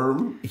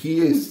Worm. He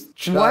is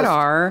just... What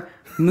are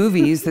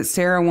movies that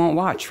Sarah won't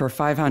watch for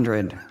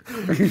 500?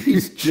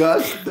 He's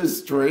just the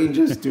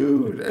strangest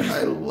dude, and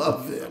I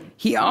love him.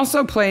 He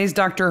also plays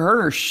Dr.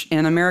 Hirsch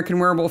in American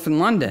Werewolf in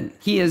London.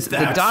 He is the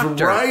doctor.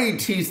 That's right.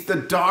 He's the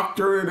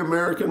doctor in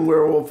American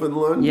Werewolf in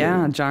London.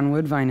 Yeah, John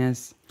Woodvine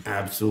is.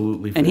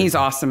 Absolutely. And he's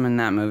awesome in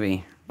that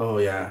movie. Oh,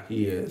 yeah,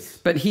 he is.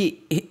 But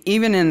he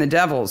even in The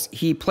Devils,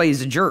 he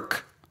plays a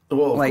jerk.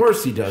 Well, of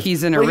course he does.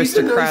 He's an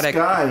aristocratic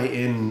he's a nice guy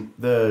in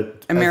the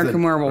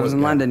American Werewolves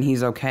in London.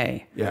 He's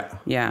okay. Yeah.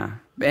 Yeah.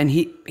 And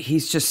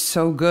he's just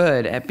so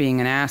good at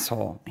being an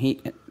asshole.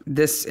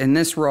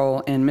 This role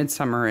in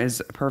Midsomer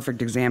is a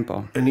perfect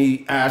example. And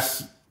he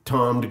asks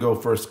Tom to go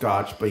for a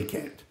scotch, but he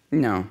can't.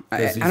 No,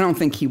 I don't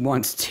think he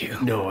wants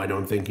to. No, I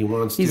don't think he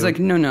wants to. He's like,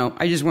 no,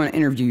 I just want to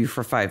interview you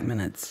for 5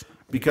 minutes.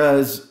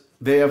 because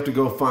they have to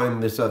go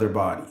find this other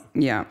body.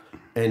 Yeah.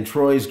 And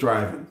Troy's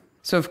driving.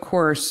 So, of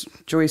course,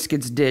 Joyce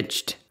gets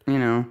ditched,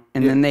 and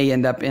then they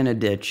end up in a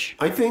ditch.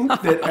 I think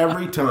that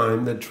every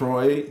time that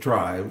Troy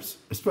drives,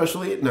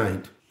 especially at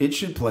night, it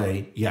should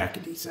play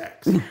Yakety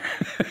Sax.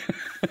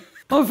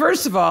 Well,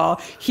 first of all,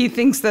 he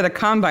thinks that a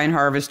combine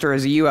harvester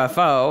is a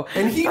UFO.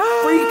 And he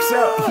freaks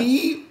out.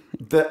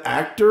 The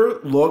actor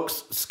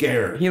looks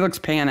scared. He looks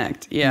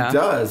panicked. Yeah. He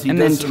does.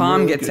 And then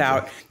Tom gets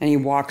out and he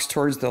walks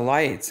towards the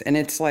lights. And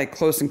it's like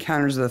Close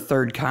Encounters of the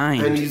Third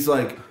Kind. And he's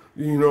like,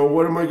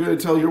 what am I going to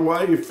tell your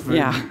wife?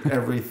 And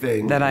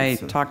everything. That I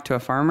talked to a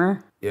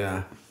farmer?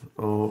 Yeah.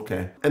 Oh,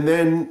 okay. And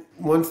then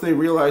once they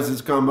realize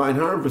it's a combine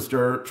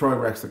harvester, Troy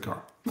wrecks the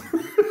car.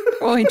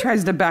 Well, he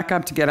tries to back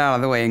up to get out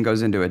of the way and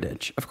goes into a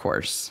ditch, of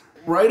course.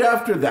 Right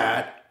after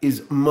that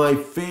is my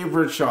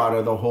favorite shot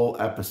of the whole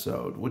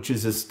episode, which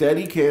is a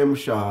steady cam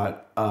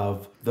shot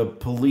of the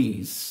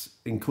police,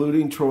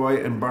 including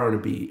Troy and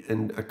Barnaby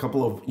and a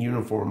couple of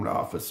uniformed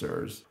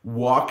officers,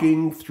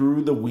 walking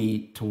through the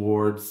wheat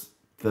towards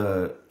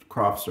the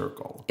crop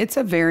circle. It's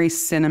a very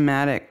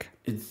cinematic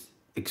It's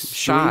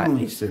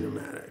extremely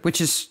cinematic. Which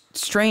is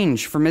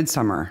strange for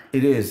Midsomer.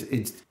 It is.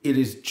 It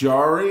is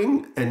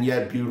jarring and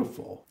yet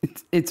beautiful.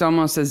 It's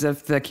almost as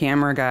if the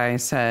camera guy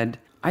said,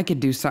 I could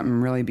do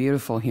something really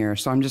beautiful here,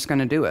 so I'm just going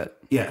to do it.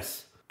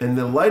 Yes. And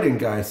the lighting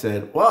guy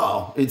said,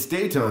 well, it's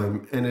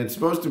daytime and it's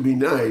supposed to be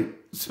night,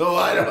 so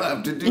I don't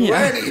have to do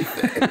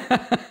anything.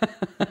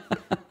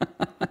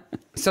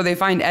 So they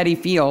find Eddie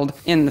Field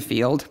in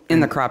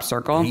the crop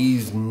circle.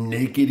 He's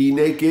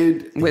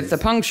naked. With the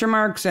puncture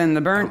marks and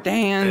the burnt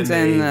hands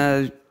and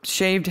the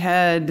shaved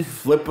head.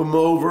 Flip him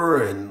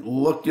over and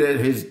look at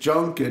his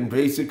junk and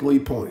basically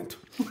point.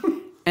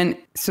 And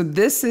so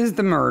this is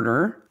the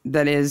murder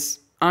that is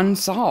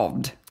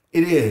unsolved.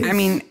 It is. I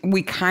mean,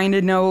 we kind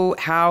of know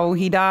how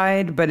he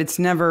died, but it's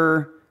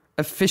never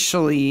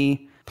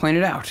officially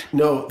pointed out.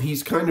 No,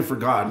 he's kind of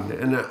forgotten.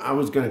 And I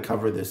was going to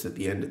cover this at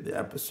the end of the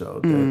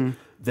episode.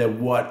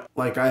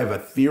 I have a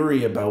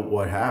theory about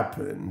what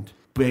happened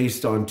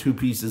based on two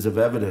pieces of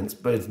evidence,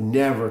 but it's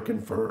never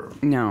confirmed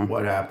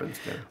what happens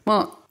there.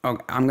 Well,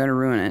 I'm going to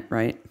ruin it,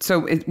 right?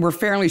 So we're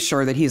fairly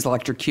sure that he's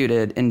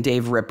electrocuted in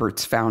Dave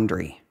Rippert's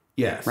foundry.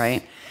 Yes.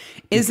 Right?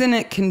 Isn't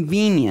it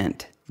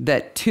convenient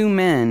that two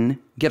men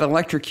get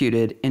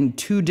electrocuted in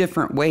two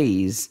different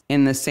ways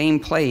in the same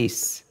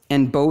place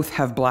and both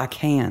have black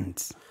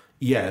hands?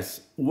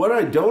 Yes. What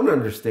I don't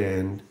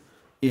understand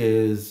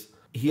is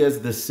he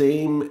has the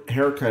same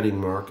haircutting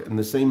mark and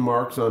the same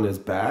marks on his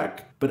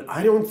back, but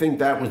I don't think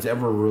that was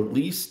ever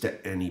released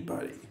to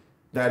anybody,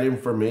 that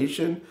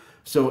information.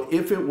 So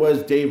if it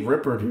was Dave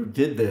Rippert who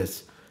did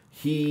this,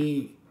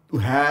 he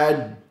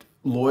had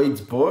Lloyd's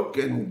book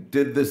and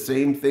did the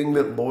same thing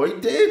that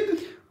Lloyd did?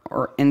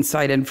 Or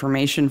inside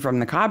information from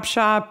the cop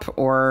shop,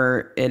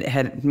 or it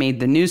had made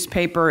the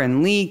newspaper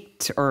and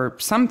leaked, or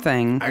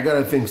something. I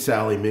gotta think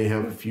Sally may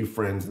have a few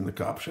friends in the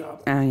cop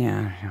shop.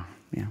 Yeah.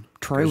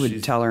 Troy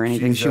would tell her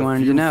anything she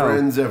wanted to know.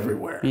 Friends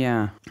everywhere.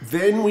 Yeah.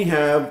 Then we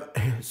have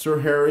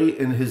Sir Harry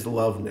and his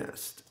love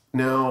nest.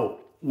 Now,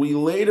 we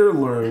later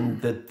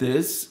learned that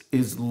this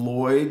is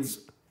Lloyd's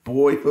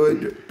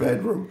boyhood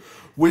bedroom,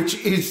 which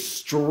is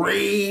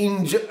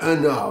strange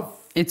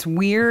enough. It's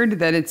weird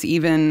that it's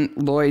even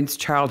Lloyd's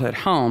childhood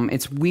home.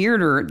 It's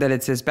weirder that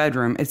it's his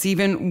bedroom. It's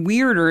even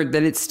weirder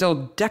that it's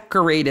still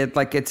decorated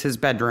like it's his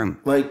bedroom.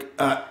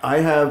 I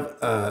have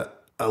a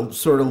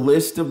sort of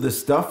list of the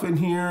stuff in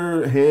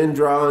here,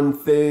 hand-drawn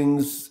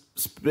things,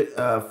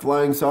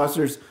 flying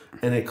saucers,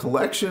 and a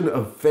collection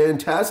of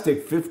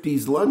fantastic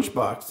 50s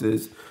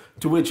lunchboxes,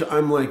 to which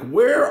I'm like,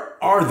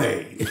 where are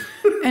they?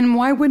 And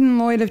why wouldn't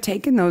Lloyd have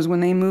taken those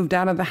when they moved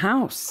out of the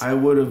house? I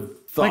would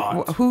have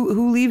thought. Like,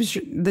 who leaves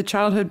the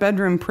childhood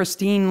bedroom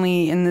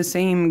pristinely in the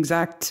same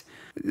exact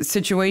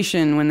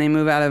situation when they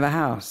move out of a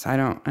house? I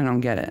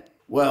don't get it.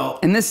 Well,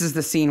 and this is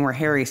the scene where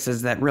Harry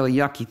says that really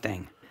yucky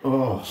thing.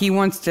 Oh. He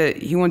wants to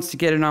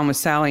get it on with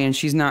Sally, and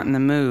she's not in the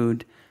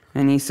mood.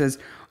 And he says,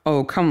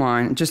 "Oh, come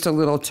on, just a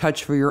little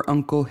touch for your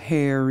Uncle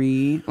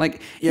Harry."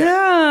 Like,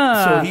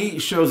 yeah. So he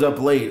shows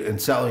up late,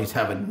 and Sally's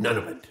having none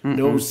of it.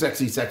 No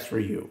sexy sex for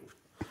you.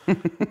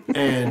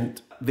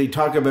 And they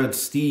talk about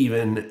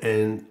Stephen,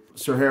 and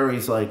Sir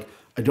Harry's like,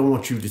 "I don't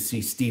want you to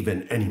see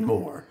Stephen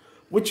anymore,"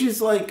 which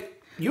is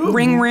like,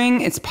 ring ring,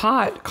 it's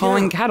pot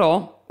calling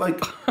kettle. Like,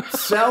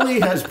 Sally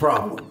has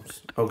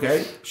problems,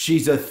 okay?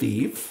 She's a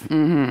thief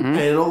and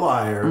a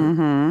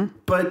liar.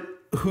 But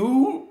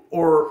who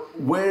or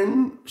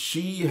when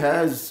she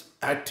has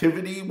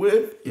activity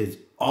with is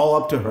all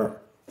up to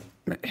her.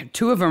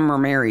 Two of them are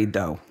married,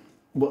 though.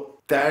 Well,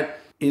 that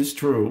is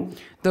true.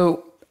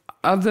 Though,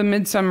 of the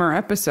Midsomer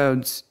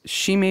episodes,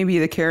 she may be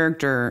the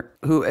character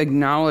who is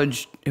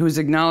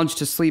acknowledged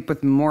to sleep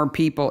with more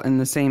people in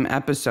the same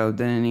episode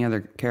than any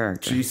other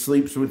character. She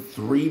sleeps with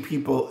 3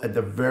 people at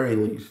the very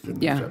least in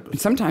this episode.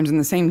 Sometimes in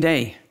the same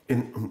day.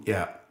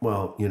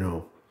 Well,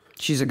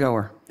 She's a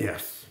goer.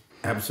 Yes,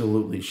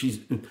 absolutely.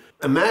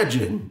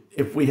 Imagine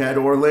if we had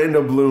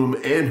Orlando Bloom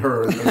and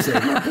her in the same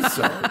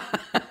episode.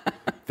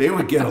 They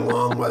would get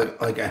along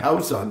like a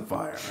house on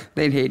fire.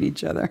 They'd hate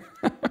each other.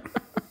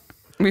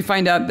 We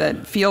find out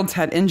that Fields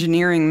had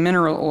engineering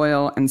mineral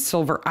oil and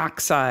silver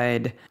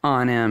oxide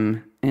on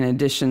him, in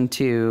addition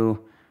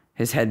to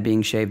his head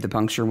being shaved, the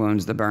puncture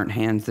wounds, the burnt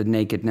hands, the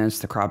nakedness,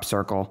 the crop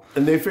circle.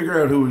 And they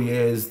figure out who he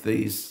is.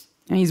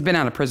 And he's been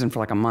out of prison for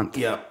like a month.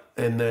 Yeah,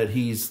 and that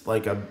he's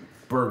like a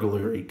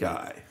burglary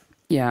guy.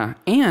 Yeah,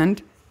 and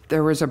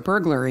there was a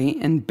burglary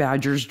in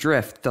Badger's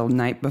Drift the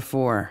night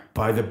before.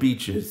 By the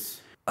beaches.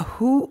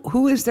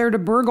 Who is there to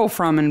burgle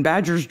from in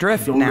Badger's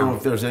Drift now? I don't know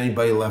if there's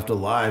anybody left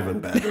alive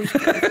in Badger's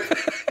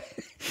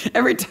Drift.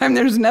 Every time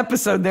there's an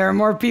episode there,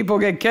 more people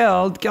get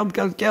killed. I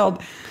don't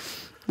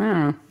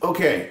know.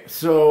 Okay,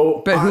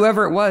 so... But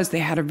whoever it was, they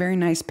had a very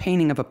nice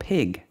painting of a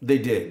pig. They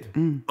did.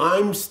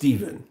 I'm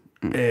Steven,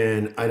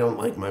 and I don't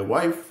like my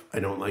wife. I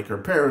don't like her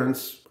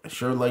parents. I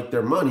sure like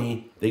their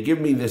money. They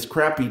give me this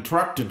crappy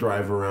truck to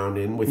drive around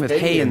in with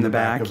hay in the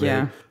back of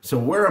it. So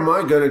where am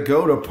I going to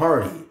go to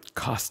party?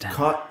 Costin.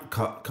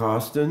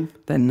 Costin?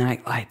 The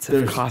night lights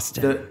of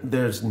Costin.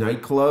 There's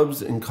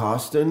nightclubs in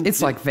Costin?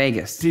 It's like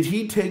Vegas. Did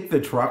he take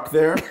the truck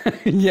there?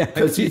 Yeah.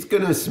 Because he's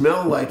going to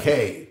smell like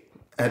hay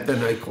at the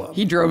nightclub.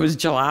 He drove his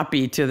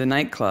jalopy to the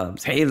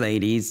nightclubs. Hey,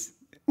 ladies.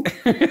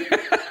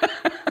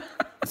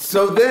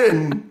 So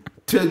then,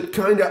 to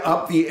kind of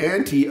up the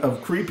ante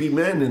of creepy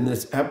men in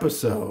this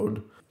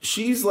episode,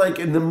 she's like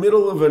in the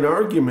middle of an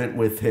argument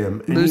with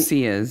him. And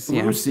Lucy is,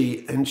 yeah.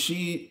 Lucy, and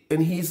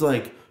he's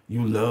like,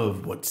 you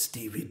love what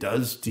Stevie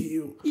does to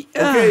you.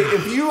 Okay,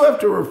 if you have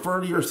to refer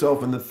to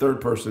yourself in the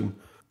third person,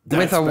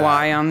 that's with a bad.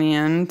 Y on the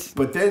end.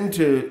 But then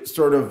to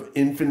sort of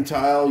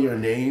infantile your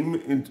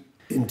name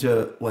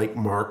into like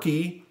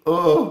Marky,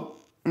 no.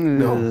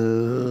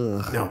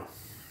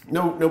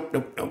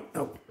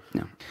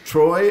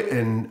 Troy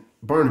and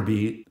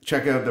Barnaby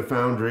check out the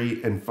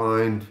foundry and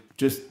find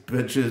just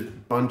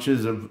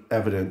bunches of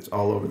evidence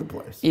all over the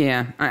place.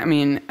 Yeah, I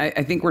mean,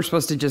 I think we're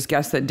supposed to just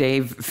guess that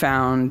Dave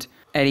found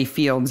Eddie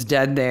Fields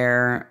dead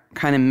there,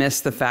 kind of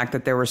missed the fact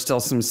that there was still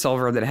some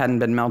silver that hadn't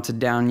been melted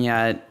down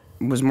yet,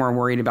 was more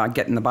worried about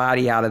getting the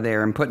body out of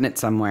there and putting it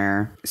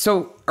somewhere.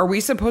 So are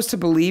we supposed to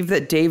believe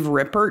that Dave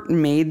Rippert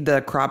made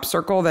the crop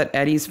circle that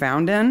Eddie's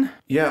found in?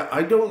 Yeah,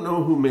 I don't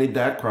know who made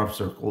that crop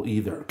circle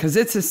either. Because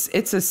it's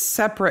a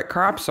separate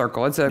crop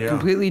circle. It's a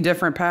completely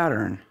different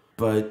pattern.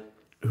 But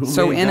who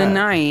so made in that? a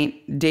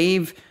night,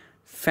 Dave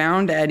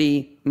found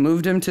Eddie,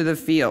 moved him to the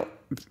field,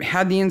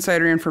 had the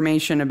insider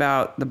information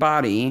about the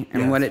body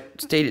and what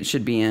state it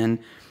should be in,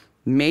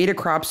 made a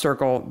crop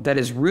circle that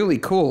is really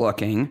cool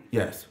looking.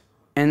 Yes.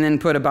 And then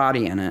put a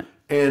body in it.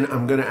 And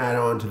I'm going to add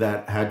on to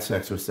that, had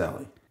sex with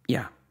Sally.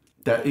 Yeah.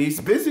 That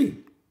he's busy.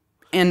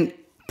 And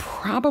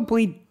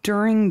probably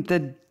during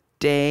the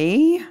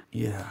day.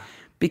 Yeah.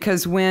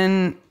 Because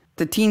when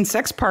the teen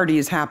sex party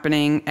is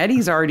happening,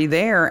 Eddie's already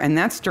there. And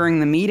that's during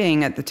the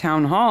meeting at the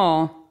town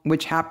hall,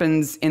 which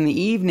happens in the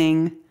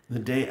evening. The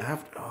day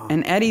after. Oh,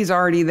 and Eddie's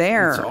already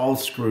there. It's all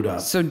screwed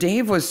up. So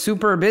Dave was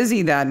super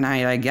busy that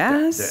night, I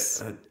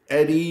guess.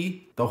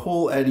 Eddie, the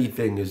whole Eddie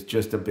thing is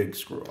just a big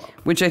screw up.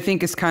 Which I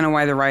think is kind of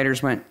why the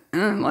writers went,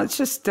 let's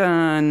just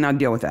not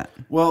deal with that.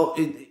 Well,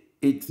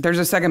 there's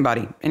a second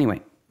body.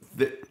 Anyway.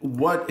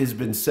 What has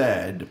been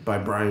said by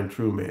Brian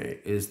Trume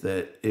is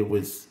that it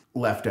was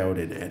left out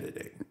in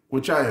editing,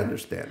 which I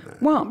understand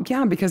that. Well,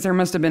 yeah, because there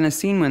must have been a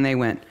scene when they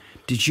went,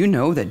 did you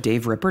know that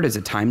Dave Rippert is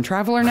a time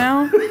traveler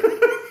now?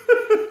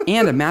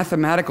 And a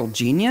mathematical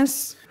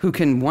genius who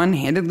can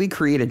one-handedly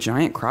create a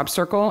giant crop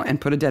circle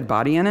and put a dead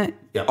body in it,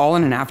 all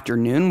in an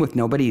afternoon with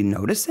nobody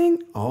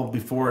noticing? All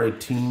before a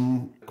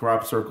teen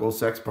crop circle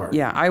sex party.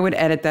 Yeah, I would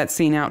edit that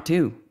scene out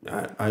too.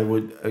 I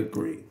would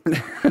agree.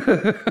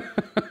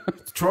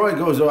 Troy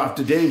goes off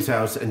to Dave's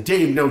house, and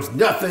Dave knows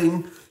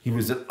nothing. He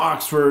was in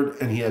Oxford,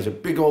 and he has a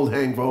big old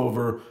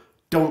hangover.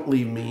 Don't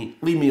leave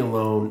me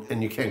alone,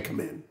 and you can't come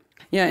in.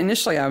 Yeah,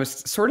 initially I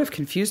was sort of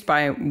confused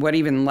by what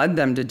even led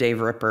them to Dave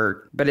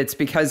Rippert, but it's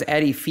because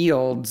Eddie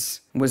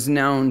Fields was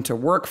known to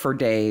work for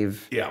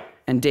Dave. Yeah.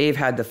 And Dave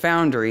had the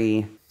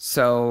foundry,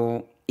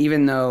 so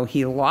even though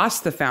he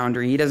lost the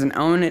foundry, he doesn't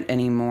own it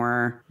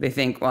anymore. They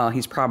think, well,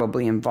 he's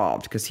probably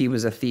involved because he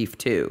was a thief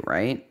too,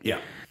 right? Yeah.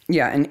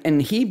 Yeah, and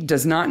he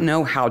does not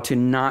know how to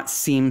not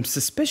seem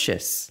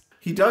suspicious.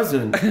 He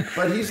doesn't,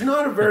 but he's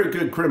not a very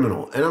good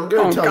criminal. And I'm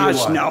going to tell you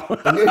why. No.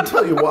 I'm going to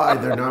tell you why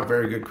they're not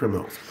very good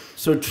criminals.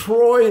 So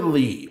Troy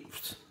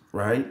leaves,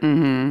 right?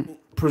 Mm-hmm.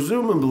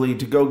 Presumably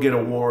to go get a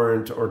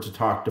warrant or to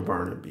talk to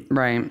Barnaby.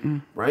 Right.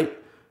 Right?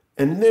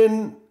 And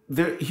then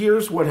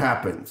here's what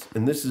happens.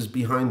 And this is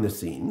behind the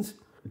scenes.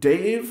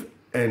 Dave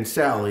and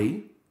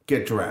Sally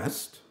get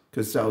dressed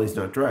because Sally's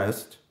not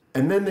dressed.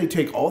 And then they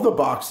take all the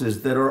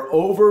boxes that are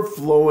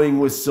overflowing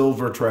with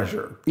silver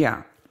treasure.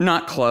 Yeah.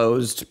 Not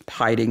closed,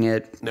 hiding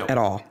it at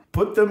all.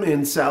 Put them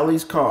in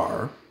Sally's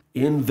car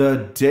in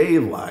the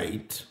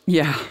daylight.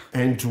 Yeah.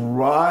 And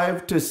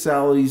drive to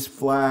Sally's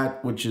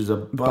flat, which is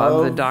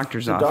above the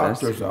doctor's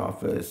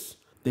office.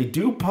 They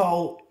do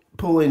pull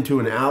pull into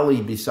an alley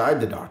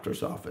beside the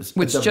doctor's office.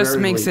 Which just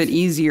makes it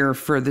easier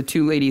for the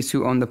two ladies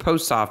who own the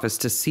post office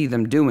to see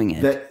them doing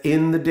it. That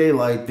in the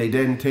daylight, they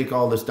didn't take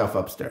all the stuff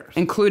upstairs.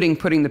 Including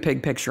putting the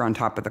pig picture on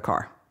top of the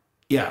car.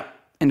 Yeah.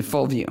 In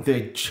full view.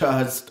 They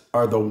just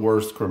are the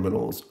worst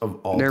criminals of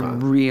all time. They're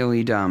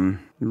really dumb.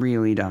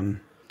 Really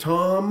dumb.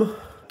 Tom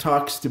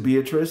talks to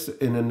Beatrice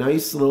in a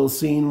nice little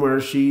scene where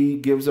she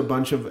gives a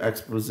bunch of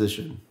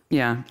exposition.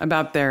 Yeah,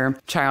 about their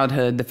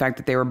childhood, the fact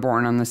that they were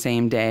born on the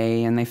same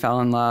day and they fell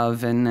in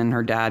love, and then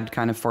her dad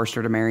kind of forced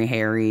her to marry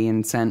Harry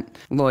and sent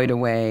Lloyd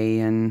away.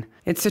 And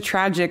it's a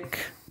tragic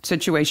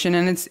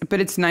situation,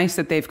 but it's nice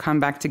that they've come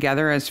back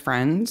together as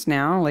friends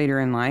now, later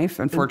in life.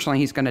 Unfortunately,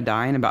 he's going to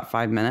die in about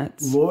 5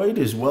 minutes. Lloyd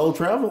is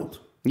well-traveled.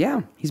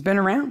 Yeah, he's been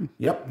around.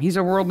 Yep. He's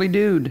a worldly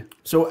dude.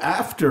 So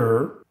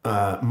after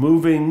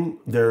moving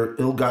their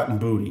ill-gotten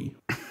booty,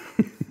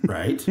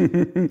 right?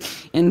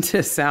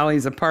 into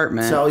Sally's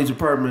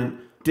apartment.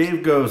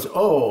 Dave goes,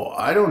 oh,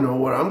 I don't know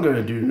what I'm going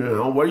to do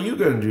now. What are you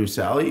going to do,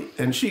 Sally?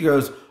 And she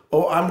goes,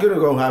 oh, I'm going to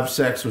go have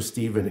sex with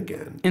Steven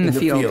again. In the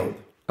field.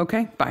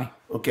 Okay, bye.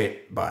 Okay,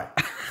 bye.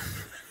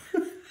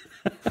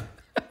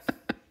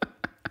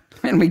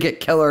 And we get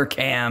Killer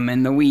Cam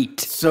and the wheat.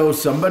 So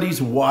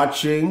somebody's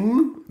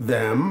watching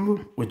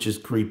them, which is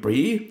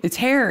creepy. It's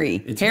Harry.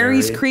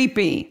 Harry's Harry.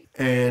 creepy.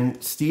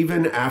 And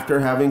Steven, after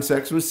having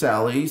sex with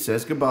Sally,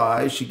 says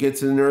goodbye. She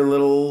gets in her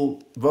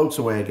little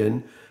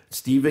Volkswagen.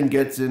 Steven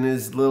gets in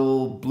his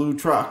little blue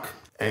truck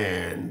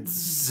and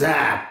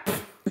zap.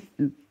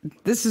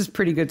 This is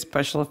pretty good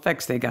special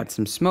effects. They got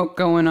some smoke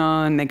going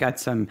on. They got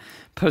some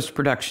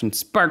post-production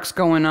sparks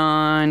going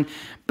on.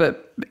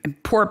 But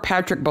poor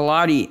Patrick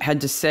Bellotti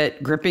had to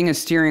sit gripping a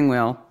steering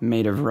wheel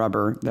made of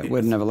rubber that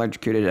wouldn't have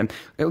electrocuted him,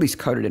 at least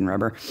coated in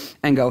rubber,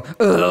 and go,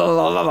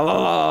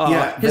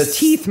 yeah, his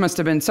teeth must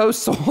have been so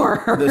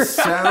sore. The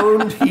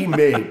sound he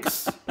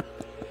makes,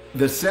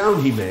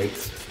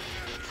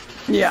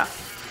 yeah,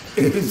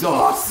 is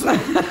awesome.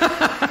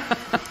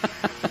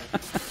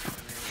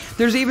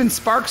 There's even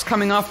sparks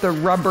coming off the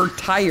rubber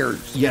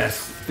tires.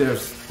 Yes,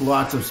 there's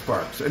lots of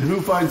sparks. And who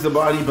finds the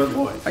body but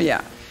Lloyd? Oh,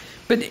 yeah.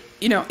 But,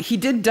 you know, he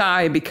did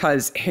die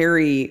because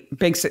Harry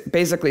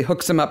basically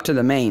hooks him up to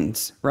the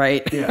mains,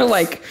 right? Yes.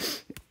 Like,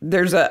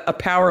 there's a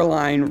power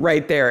line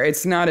right there.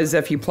 It's not as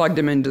if he plugged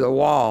him into the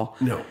wall.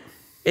 No.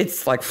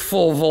 It's like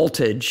full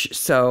voltage.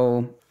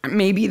 So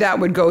maybe that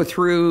would go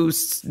through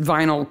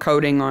vinyl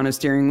coating on a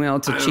steering wheel.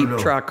 It's a cheap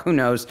truck. Who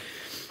knows?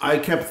 I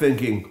kept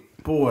thinking,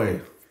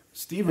 boy,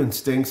 Steven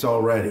stinks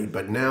already,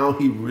 but now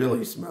he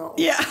really smells.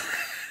 Yeah.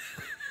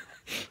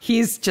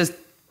 He's just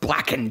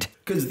blackened.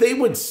 Because they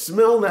would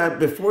smell that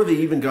before they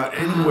even got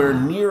anywhere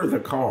near the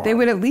car. They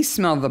would at least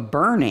smell the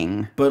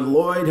burning. But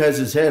Lloyd has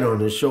his head on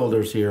his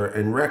shoulders here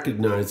and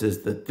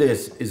recognizes that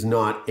this is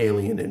not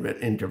alien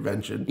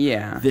intervention.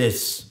 Yeah.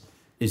 This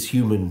is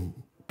human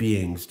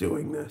beings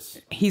doing this.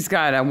 He's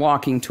got a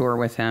walking tour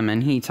with him,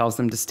 and he tells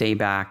them to stay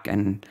back,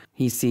 and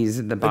he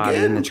sees the body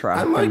in the truck.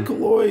 I like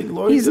Lloyd.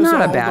 Lloyd he's does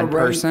not all a bad the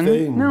right person.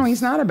 things. No,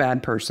 he's not a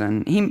bad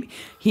person.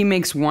 He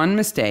makes one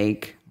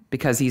mistake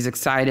because he's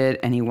excited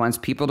and he wants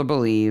people to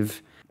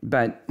believe.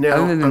 But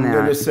now, other than I'm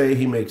going to that, say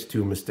he makes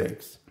two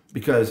mistakes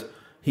because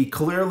he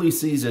clearly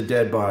sees a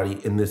dead body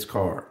in this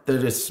car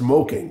that is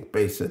smoking,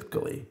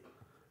 basically,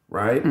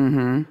 right?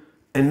 Mm-hmm.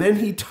 And then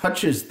he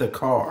touches the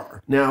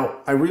car. Now,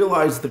 I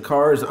realize the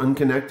car is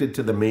unconnected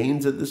to the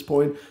mains at this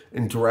point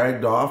and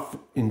dragged off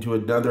into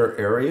another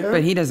area.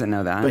 but he doesn't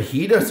know that. But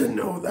he doesn't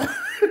know that.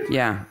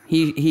 Yeah,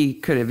 he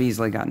could have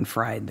easily gotten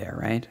fried there,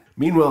 right?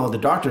 Meanwhile, at the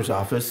doctor's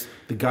office,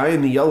 the guy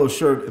in the yellow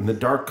shirt and the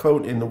dark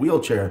coat in the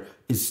wheelchair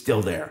is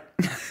still there.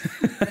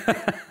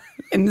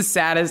 In the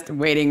saddest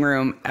waiting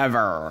room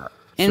ever.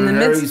 So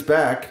Harry's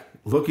back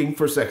looking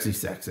for sexy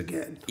sex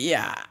again.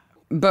 Yeah.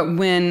 But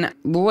when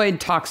Lloyd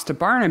talks to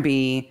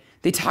Barnaby,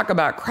 they talk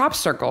about crop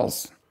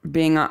circles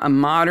being a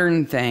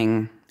modern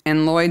thing.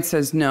 And Lloyd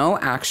says, no,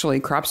 actually,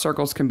 crop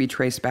circles can be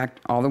traced back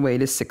all the way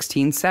to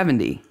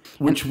 1670.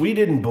 Which we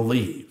didn't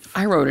believe.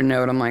 I wrote a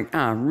note. I'm like,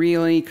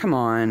 really? Come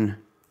on.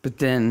 But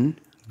then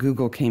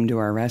Google came to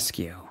our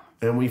rescue.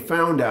 And we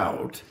found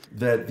out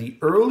that the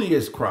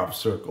earliest crop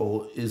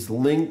circle is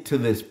linked to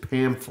this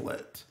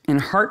pamphlet. In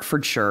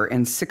Hertfordshire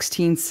in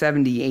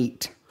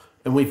 1678.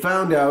 And we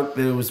found out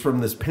that it was from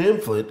this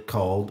pamphlet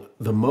called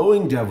The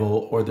Mowing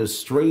Devil or the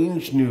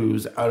Strange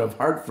News out of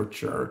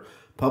Hertfordshire,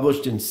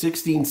 published in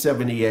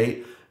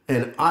 1678.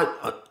 And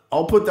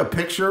I'll put the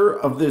picture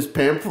of this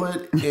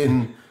pamphlet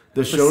in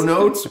the show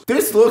notes.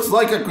 This looks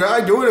like a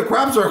guy doing a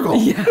crop circle.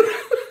 Yeah.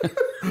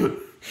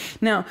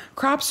 Now,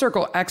 crop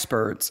circle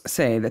experts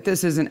say that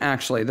this isn't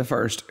actually the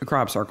first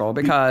crop circle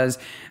because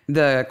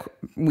the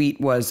wheat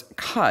was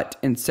cut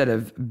instead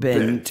of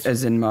bent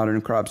as in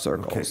modern crop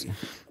circles. Okay.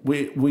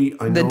 I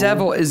know, the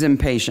devil is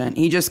impatient.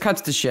 He just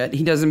cuts the shit.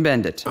 He doesn't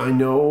bend it. I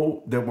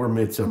know that we're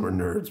Midsomer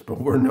nerds, but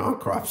we're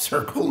not crop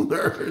circle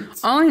nerds.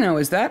 All I know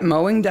is that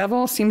mowing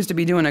devil seems to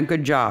be doing a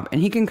good job,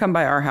 and he can come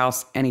by our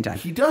house anytime.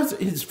 He does.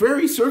 It's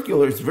very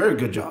circular. It's a very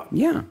good job.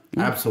 Yeah.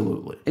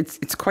 Absolutely.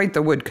 It's quite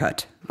the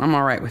woodcut. I'm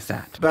all right with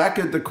that. Back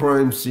at the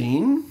crime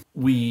scene,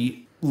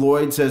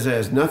 Lloyd says it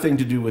has nothing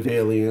to do with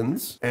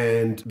aliens,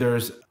 and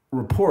there's a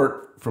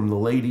report from the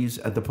ladies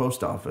at the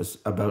post office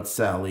about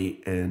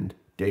Sally and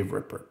Dave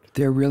Rippert.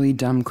 They're really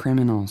dumb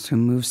criminals who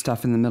move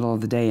stuff in the middle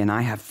of the day, and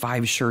I have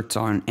 5 shirts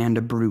on and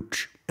a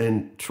brooch.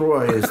 And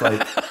Troy is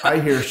like, I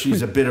hear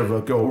she's a bit of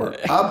a goer.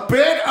 A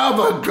bit of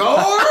a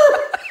goer?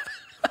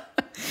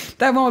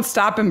 That won't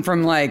stop him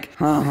from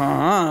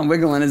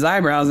wiggling his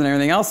eyebrows and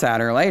everything else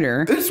at her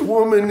later. This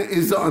woman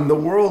is on the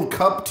World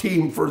Cup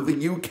team for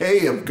the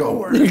UK of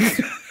goers.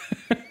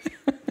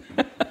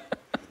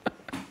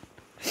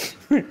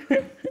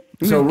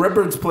 So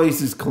Rippert's place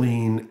is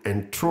clean,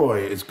 and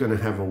Troy is going to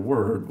have a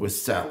word with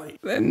Sally.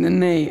 And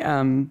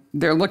then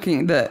they're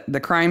looking. The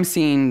crime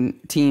scene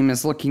team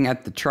is looking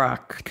at the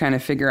truck, kind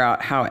of figure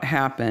out how it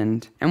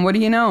happened. And what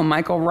do you know?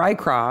 Michael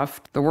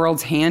Rycroft, the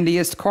world's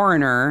handiest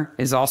coroner,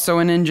 is also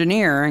an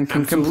engineer and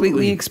can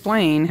completely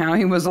explain how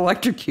he was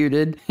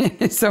electrocuted in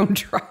his own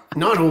truck.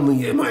 Not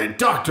only am I a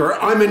doctor,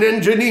 I'm an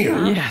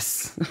engineer.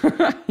 Yes,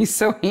 he's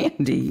so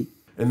handy.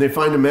 And they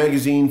find a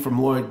magazine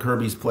from Lloyd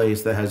Kirby's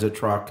place that has a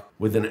truck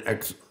with an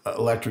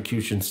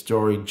electrocution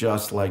story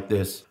just like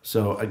this.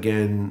 So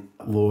again,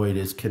 Lloyd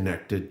is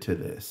connected to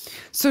this.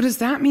 So does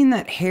that mean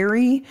that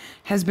Harry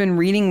has been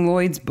reading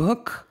Lloyd's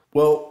book?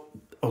 Well,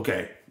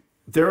 okay.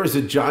 There is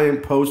a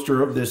giant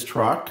poster of this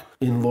truck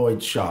in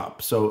Lloyd's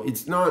shop. So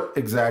it's not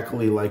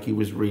exactly like he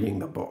was reading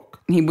the book.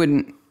 He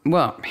wouldn't.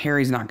 Well,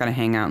 Harry's not going to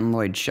hang out in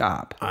Lloyd's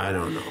shop. I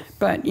don't know.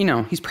 But,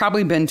 he's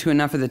probably been to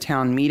enough of the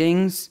town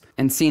meetings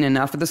and seen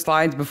enough of the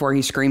slides before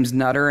he screams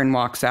nutter and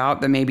walks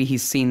out that maybe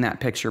he's seen that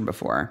picture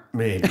before.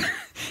 Maybe.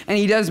 And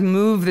he does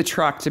move the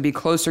truck to be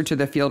closer to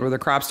the field where the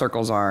crop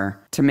circles are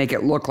to make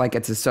it look like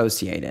it's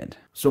associated.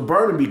 So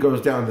Barnaby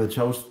goes down to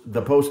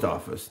the post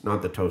office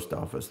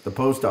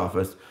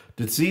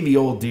to see the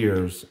old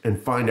dears and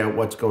find out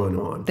what's going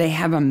on. They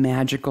have a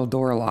magical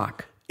door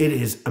lock. It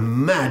is a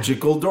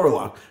magical door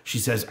lock. She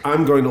says,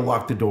 I'm going to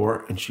lock the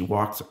door. And she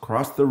walks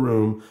across the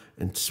room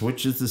and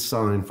switches the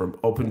sign from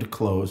open to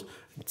close.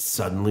 And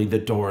suddenly the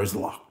door is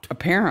locked.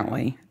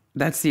 Apparently.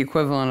 That's the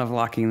equivalent of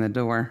locking the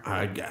door.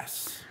 I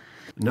guess.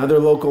 Another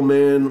local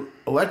man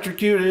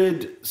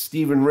electrocuted.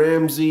 Stephen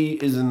Ramsey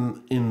is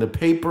in the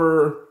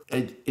paper.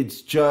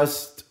 It's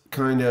just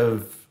kind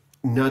of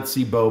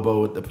nutsy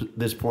bobo at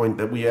this point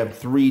that we have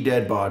 3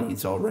 dead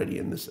bodies already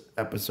in this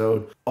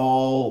episode,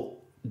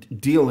 all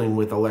dealing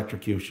with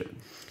electrocution.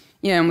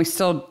 Yeah, and we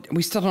still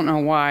don't know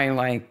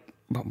why,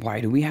 but why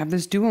do we have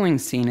this dueling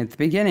scene at the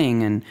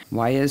beginning? And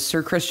why is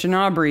Sir Christian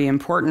Aubrey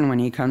important when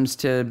he comes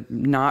to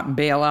not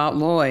bail out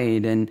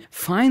Lloyd? And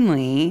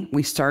finally,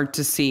 we start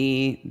to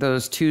see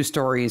those 2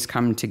 stories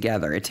come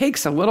together. It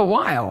takes a little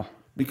while.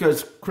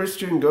 Because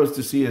Christian goes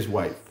to see his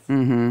wife,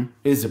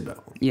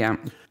 Isabel. Yeah.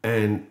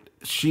 And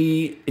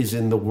she is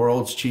in the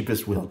world's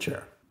cheapest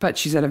wheelchair. But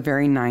she's at a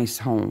very nice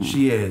home.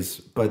 She is,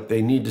 but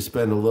they need to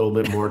spend a little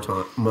bit more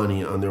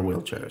money on their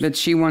wheelchairs. But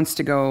she wants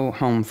to go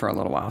home for a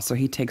little while, so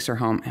he takes her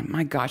home. And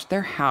my gosh,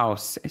 their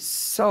house is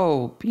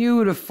so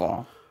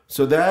beautiful.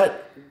 So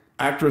that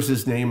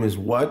actress's name is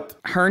what?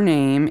 Her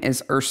name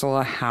is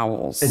Ursula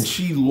Howells. And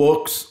she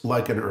looks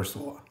like an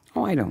Ursula.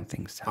 Oh, I don't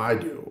think so. I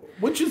do,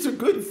 which is a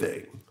good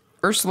thing.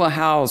 Ursula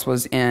Howells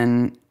was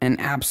in an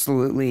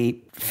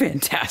absolutely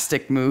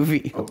fantastic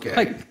movie.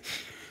 Okay.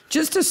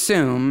 Just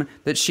assume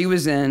that she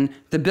was in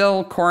The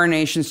Bill,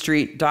 Coronation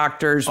Street,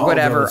 Doctors,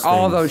 whatever,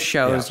 all those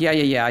shows. Yeah,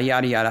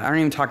 yada, yada. I don't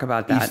even talk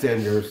about that.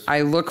 EastEnders.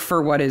 I look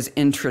for what is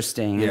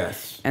interesting.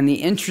 Yes. And the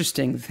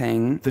interesting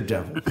thing... The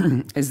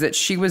devil. ...is that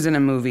she was in a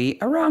movie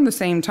around the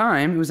same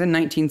time. It was in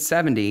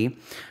 1970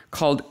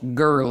 called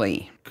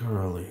Girly.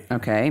 Girly.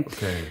 Okay?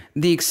 Okay.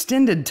 The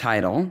extended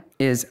title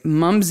is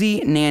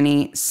Mumsy,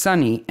 Nanny,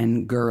 Sunny,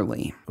 and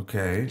Girly.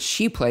 Okay.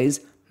 She plays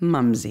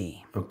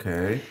Mumsy.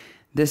 Okay.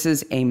 This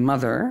is a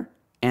mother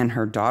and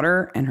her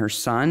daughter and her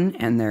son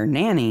and their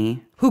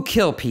nanny who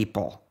kill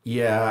people.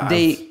 Yeah.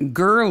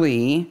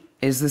 Girly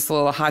is this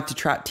little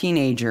hot-to-trot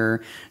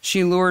teenager.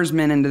 She lures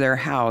men into their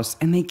house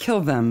and they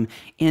kill them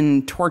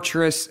in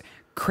torturous,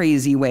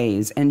 crazy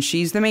ways. And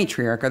she's the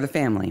matriarch of the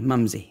family,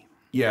 Mumsy.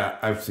 Yeah,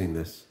 I've seen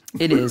this.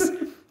 It is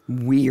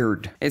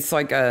weird. It's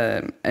like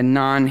a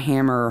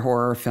non-Hammer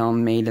horror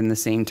film made in the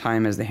same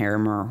time as the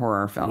Hammer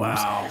horror films.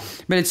 Wow.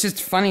 But it's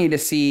just funny to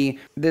see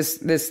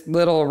this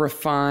little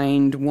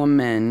refined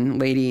woman,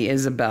 Lady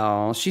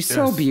Isabel. She's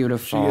so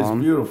beautiful. She is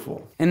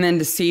beautiful. And then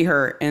to see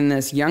her in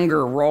this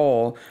younger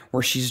role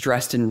where she's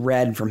dressed in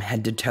red from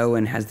head to toe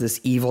and has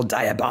this evil,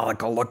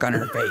 diabolical look on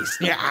her face.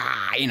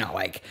 Yeah,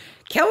 like...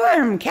 Kill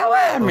him,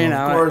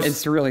 Of course,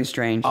 it's really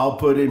strange. I'll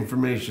put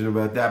information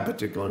about that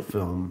particular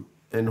film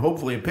and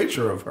hopefully a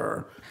picture of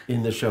her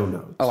in the show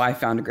notes. Oh, I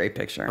found a great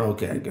picture.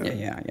 Okay, good.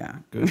 Yeah.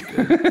 Good.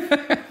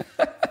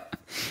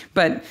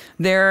 But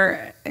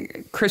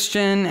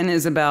Christian and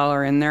Isabel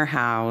are in their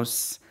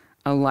house,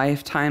 a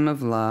lifetime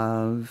of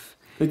love.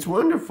 It's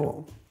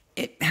wonderful.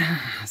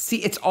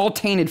 It's all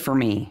tainted for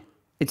me.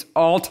 It's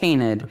all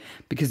tainted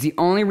because the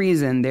only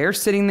reason they're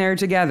sitting there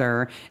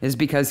together is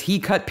because he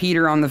cut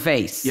Peter on the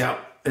face. Yeah.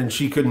 And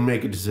she couldn't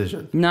make a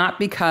decision. Not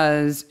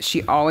because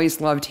she always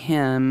loved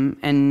him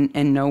and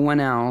no one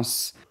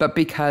else, but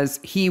because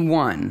he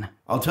won.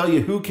 I'll tell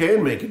you who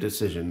can make a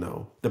decision,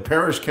 though. The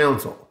parish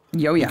council.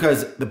 Oh, yeah.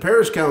 Because the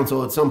parish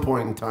council at some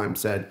point in time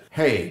said,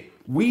 hey,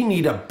 we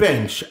need a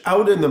bench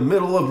out in the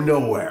middle of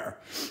nowhere.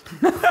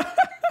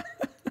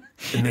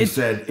 And they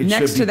said it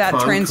next should be to that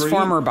concrete.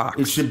 transformer box.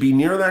 It should be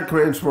near that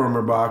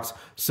transformer box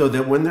so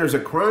that when there's a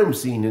crime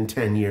scene in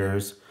 10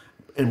 years,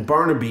 and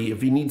Barnaby,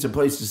 if he needs a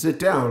place to sit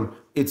down,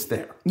 it's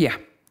there. Yeah.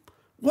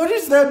 What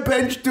is that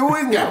bench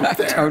doing out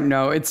there? I don't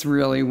know. It's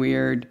really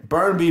weird.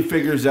 Barnaby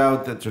figures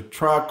out that the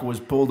truck was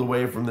pulled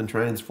away from the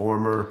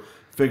transformer,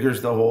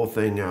 figures the whole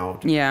thing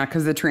out. Yeah,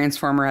 because the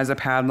transformer has a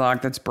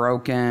padlock that's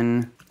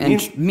broken.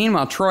 And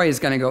meanwhile, Troy is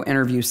going to go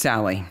interview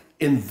Sally.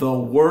 In the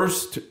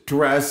worst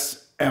dress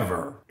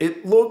ever.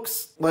 It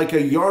looks like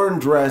a yarn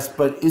dress,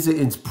 but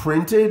it's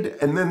printed,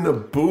 and then the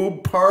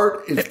boob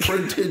part is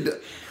printed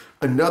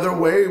another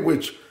way,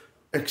 which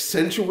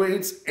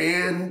accentuates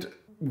and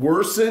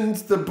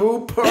worsens the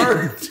boob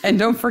part. And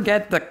don't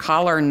forget the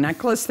collar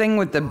necklace thing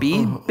with the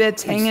bead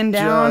bits hanging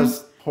down.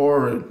 Just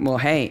horrid. Well,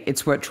 hey,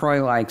 it's what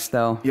Troy likes,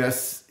 though.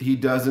 Yes, he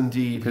does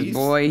indeed.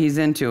 He's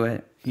into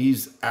it.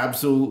 He's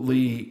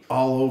absolutely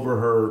all over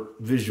her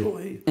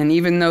visually. And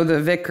even though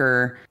the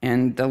vicar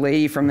and the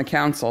lady from the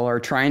council are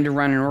trying to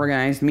run an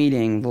organized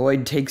meeting,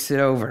 Lloyd takes it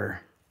over.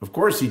 Of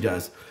course he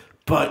does.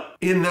 But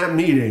in that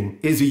meeting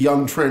is a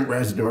young Trent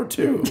Reznor,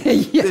 too.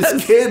 Yes.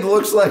 This kid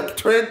looks like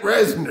Trent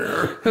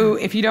Reznor. Who,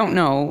 if you don't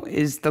know,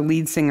 is the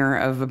lead singer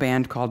of a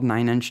band called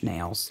 9 Inch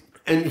Nails.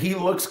 And he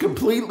looks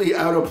completely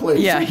out of place.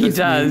 Yeah, he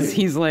does. Meeting.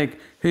 He's like,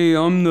 hey,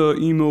 I'm the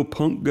emo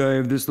punk guy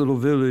of this little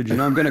village,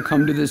 and I'm going to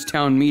come to this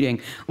town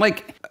meeting.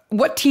 Like,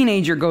 what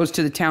teenager goes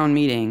to the town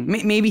meeting?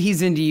 Maybe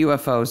he's into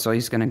UFOs, so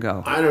he's going to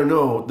go. I don't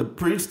know. The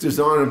priest is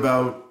on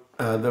about,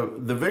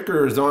 the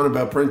vicar is on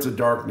about Prince of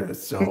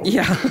Darkness, so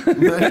yeah.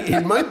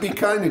 It might be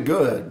kind of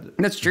good.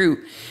 That's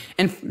true.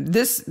 And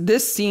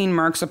this scene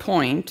marks a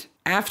point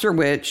after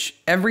which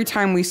every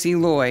time we see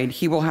Lloyd,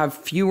 he will have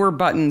fewer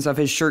buttons of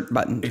his shirt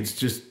buttoned. It's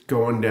just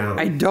going down.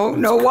 I don't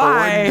know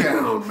why. Going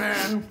down,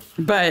 man.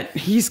 But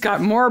he's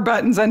got more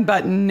buttons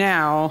unbuttoned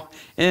now.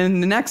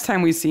 And the next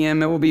time we see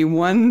him, it will be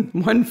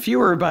one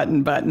fewer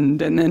button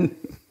buttoned, and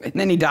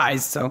then he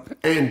dies. So.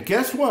 And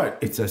guess what?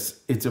 It's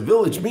a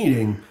village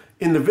meeting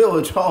in the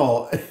village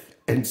hall,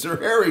 and Sir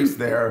Harry's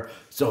there.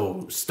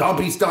 So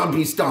stompy,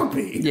 stompy,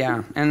 stompy.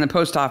 Yeah, and the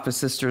post office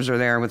sisters are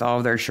there with all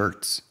of their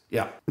shirts.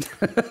 Yeah.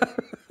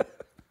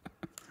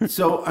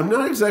 So I'm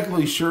not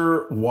exactly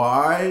sure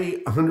why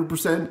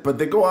 100%, but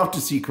they go off to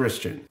see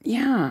Christian.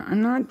 Yeah,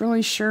 I'm not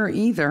really sure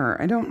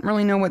either. I don't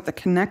really know what the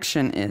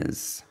connection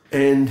is.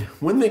 And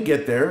when they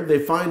get there, they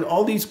find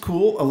all these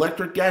cool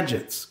electric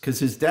gadgets because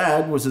his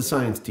dad was a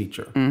science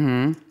teacher.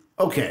 Mm-hmm.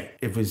 Okay,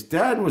 if his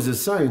dad was a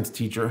science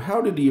teacher,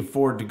 how did he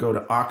afford to go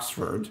to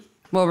Oxford?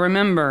 Well,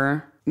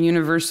 remember,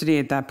 university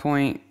at that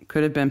point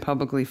could have been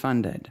publicly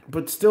funded.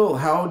 But still,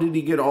 how did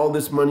he get all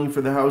this money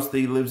for the house that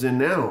he lives in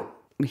now?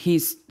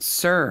 He's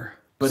Sir.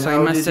 But so how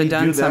he must did have he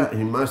done do that? something.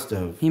 He must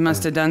have. He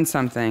must have done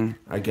something.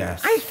 I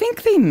guess. I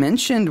think they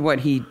mentioned what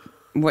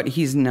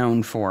he's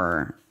known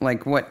for,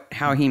 like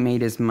how he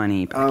made his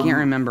money. But I can't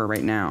remember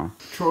right now.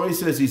 Troy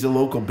says he's a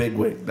local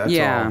bigwig. That's all.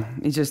 Yeah,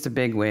 he's just a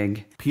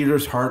bigwig.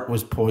 Peter's heart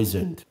was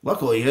poisoned.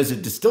 Luckily, he has a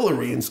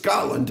distillery in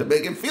Scotland to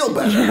make him feel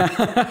better.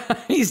 Yeah.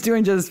 He's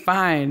doing just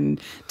fine.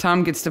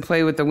 Tom gets to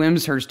play with the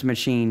Wimshurst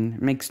machine.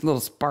 Makes little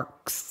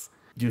sparks.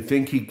 Do you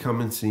think he'd come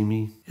and see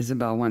me?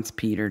 Isabel wants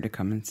Peter to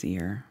come and see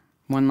her.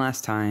 One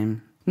last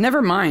time.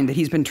 Never mind that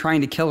he's been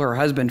trying to kill her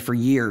husband for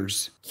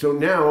years. So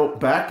now,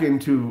 back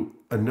into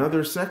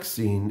another sex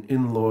scene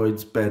in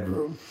Lloyd's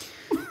bedroom.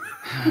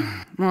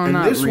 Well, and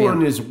not this real.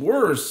 one is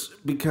worse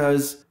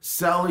because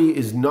Sally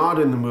is not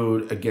in the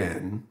mood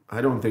again.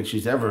 I don't think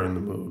she's ever in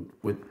the mood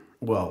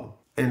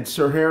and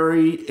Sir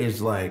Harry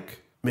is like,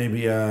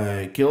 maybe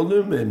I killed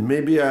him and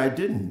maybe I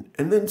didn't.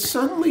 And then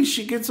suddenly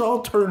she gets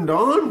all turned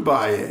on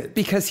by it.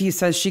 Because he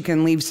says she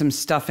can leave some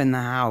stuff in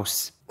the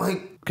house.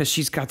 Like, because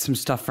she's got some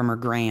stuff from her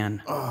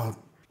gran.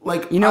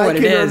 like, you know what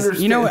it is.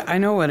 Understand. You know what? I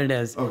know what it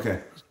is.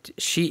 Okay.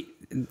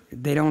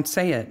 They don't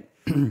say it,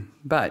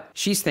 but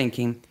she's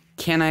thinking,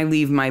 can I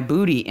leave my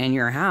booty in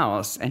your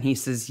house? And he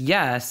says,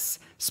 yes.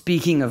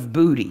 Speaking of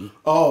booty.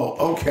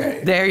 Oh,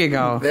 okay. There you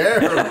go. There.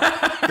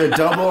 The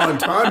double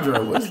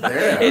entendre was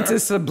there. It's a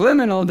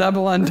subliminal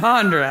double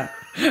entendre.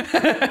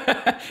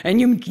 And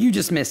you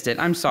just missed it.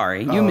 I'm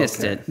sorry. You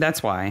missed it.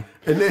 That's why.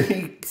 And then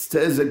he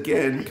says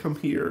again, come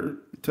here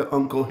to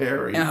Uncle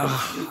Harry.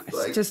 Oh,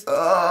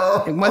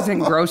 it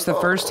wasn't gross the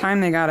first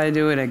time. They got to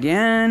do it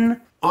again.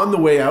 On the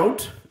way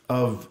out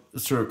of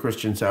Sir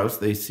Christian's house,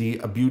 they see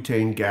a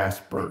butane gas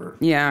burner.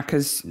 Yeah,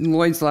 because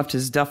Lloyd's left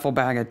his duffel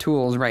bag of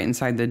tools right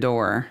inside the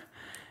door,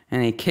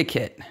 and they kick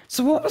it.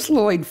 So what was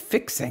Lloyd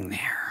fixing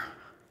there?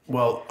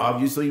 Well,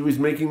 obviously he was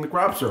making the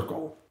crop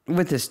circle.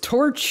 with his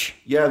torch.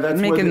 Yeah, that's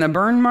making the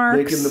burn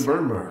marks. Making the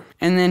burn mark.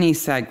 And then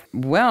he's like,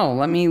 well,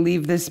 let me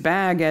leave this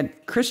bag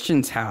at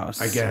Christian's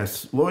house. I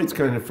guess. Lloyd's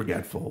kind of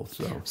forgetful,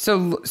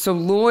 so. So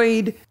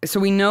Lloyd, so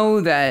we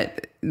know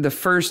that the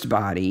first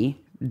body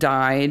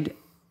died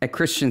at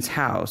Christian's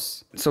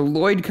house. So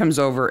Lloyd comes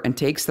over and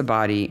takes the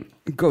body,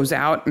 goes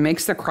out,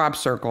 makes the crop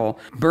circle,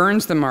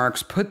 burns the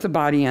marks, put the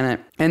body in it,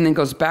 and then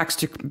goes back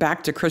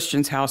to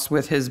Christian's house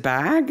with his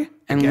bag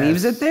and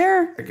leaves it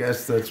there? I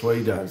guess that's what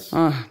he does.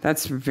 Oh,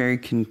 that's very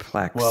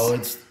complex. Well,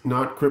 it's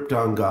not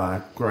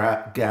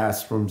krypton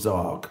gas from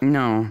Zog.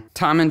 No.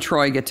 Tom and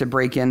Troy get to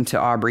break into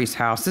Aubrey's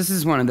house. This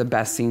is one of the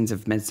best scenes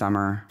of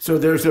Midsomer. So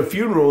there's a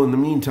funeral in the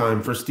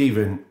meantime for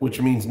Stephen, which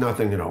means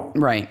nothing at all.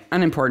 Right.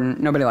 Unimportant.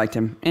 Nobody liked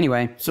him.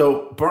 Anyway.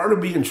 So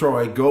Barnaby and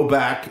Troy go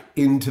back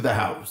into the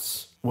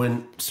house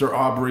when Sir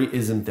Aubrey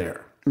isn't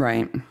there.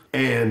 Right.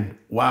 And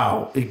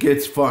wow, it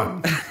gets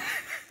fun.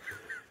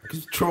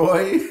 Because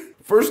Troy,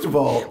 first of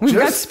all, we've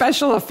got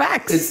special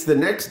effects. It's the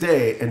next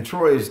day, and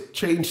Troy has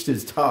changed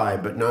his tie,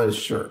 but not his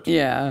shirt.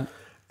 Yeah.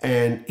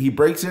 And he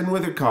breaks in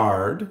with a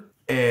card,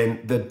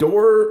 and the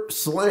door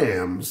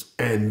slams,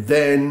 and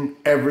then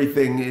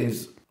everything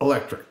is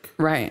electric.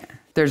 Right.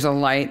 There's a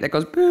light that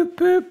goes boop,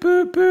 boop,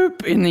 boop,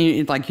 boop.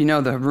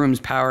 And the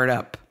room's powered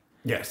up.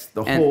 Yes.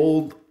 The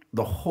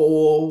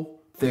whole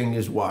thing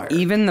is wired.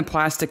 Even the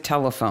plastic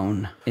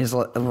telephone is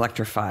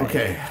electrified.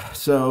 Okay.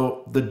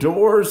 So the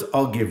doors,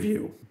 I'll give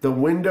you. The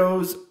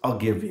windows, I'll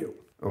give you.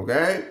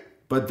 Okay?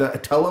 But the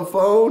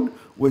telephone,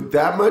 with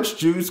that much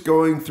juice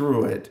going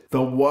through it,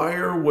 the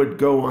wire would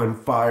go on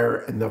fire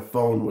and the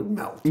phone would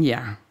melt.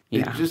 Yeah.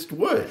 Yeah. It just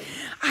would.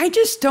 I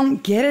just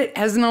don't get it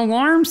as an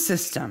alarm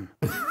system.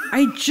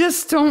 I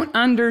just don't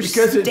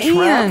understand. Because it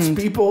traps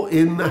people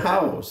in the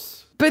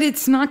house. But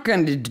it's not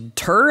going to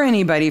deter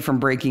anybody from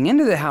breaking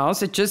into the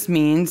house. It just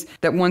means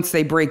that once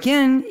they break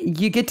in,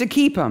 you get to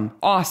keep them.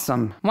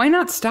 Awesome. Why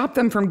not stop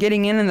them from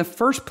getting in the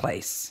first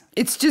place?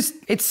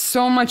 It's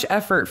so much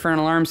effort for an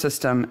alarm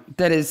system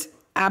that is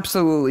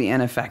absolutely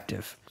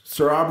ineffective.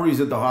 Sir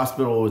Aubrey's at the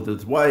hospital with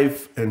his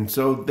wife, and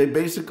so they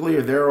basically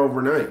are there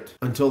overnight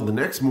until the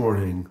next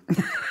morning.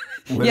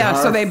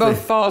 Yeah, so they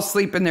both fall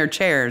asleep in their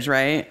chairs,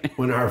 right?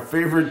 When our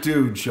favorite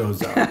dude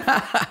shows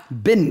up.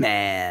 Bin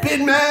Man.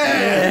 Bin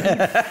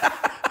Man!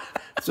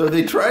 So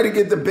they try to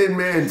get the Bin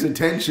Man's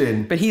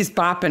attention. But he's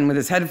bopping with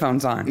his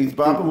headphones on.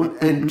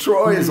 And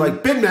Troy is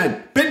like, Bin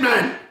Man! Bin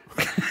Man!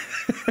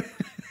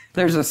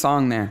 There's a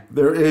song there.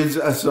 There is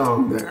a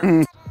song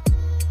there.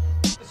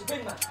 It's a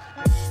Bin Man.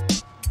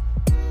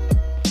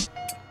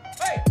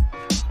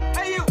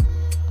 Hey, you!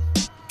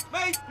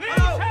 Mate!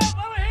 Hello!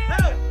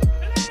 Hello!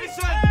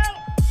 Listen!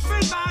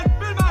 Bin Man!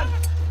 Bin Man!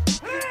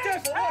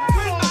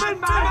 Bin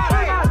Man!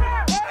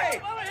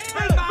 Hey!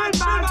 Bin Man!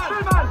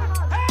 Bin Man!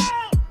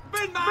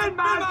 Bin Man!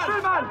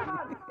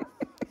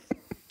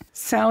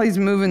 Sally's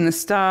moving the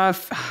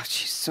stuff. Oh,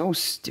 she's so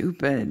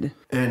stupid.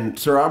 And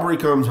Sir Aubrey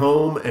comes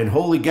home, and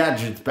holy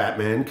gadgets,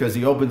 Batman, because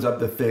he opens up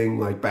the thing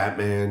like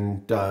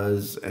Batman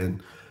does,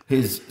 and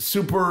his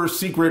super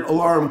secret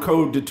alarm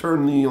code to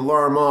turn the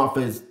alarm off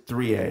is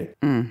 3A.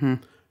 Mm-hmm.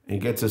 And he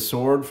gets a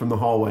sword from the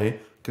hallway,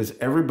 because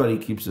everybody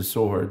keeps a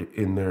sword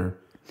in their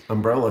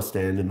umbrella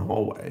stand in the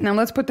hallway. Now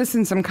let's put this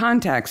in some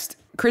context.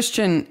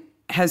 Christian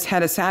has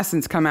had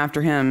assassins come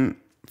after him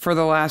for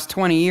the last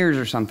 20 years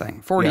or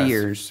something, 40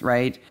 years,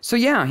 right? So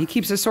yeah, he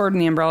keeps his sword in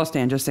the umbrella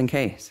stand just in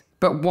case.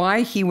 But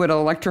why he would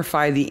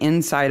electrify the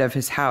inside of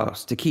his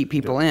house to keep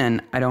people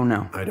in, I don't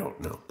know. I don't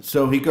know.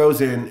 So he goes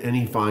in and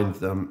he finds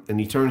them and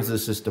he turns the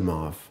system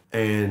off.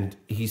 And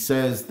he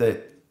says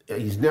that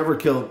it's never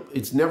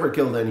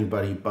killed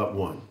anybody but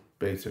one,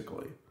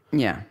 basically.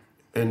 Yeah.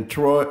 And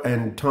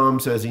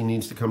Tom says he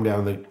needs to come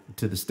down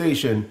to the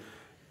station.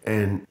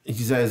 And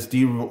he says, do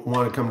you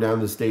want to come down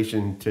to the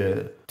station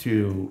to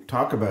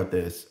talk about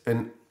this?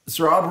 And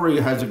Sir Aubrey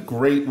has a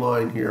great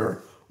line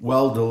here,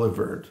 well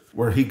delivered,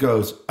 where he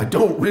goes, I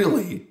don't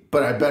really,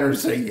 but I better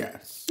say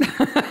yes.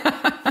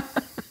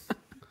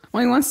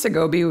 Well, he wants to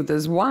go be with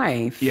his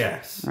wife.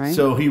 Yes. Right?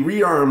 So he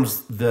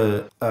rearms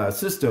the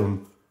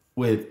system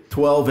with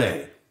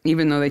 12A.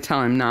 Even though they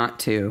tell him not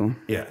to.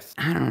 Yes.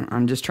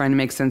 I'm just trying to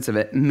make sense of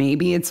it.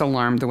 Maybe it's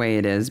alarmed the way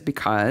it is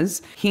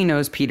because he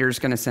knows Peter's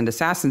going to send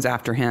assassins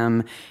after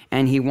him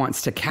and he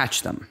wants to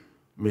catch them.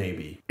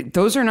 Maybe.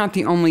 Those are not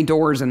the only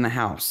doors in the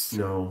house.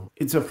 No.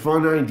 It's a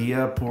fun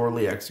idea,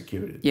 poorly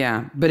executed.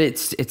 Yeah, but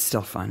it's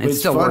still fun. It's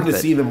still fun worth to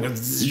it. see them.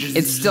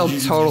 It's still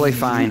totally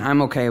fine.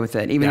 I'm okay with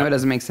it. Even though it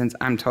doesn't make sense,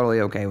 I'm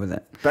totally okay with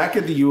it. Back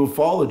at the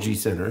ufology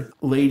center,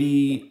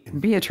 Lady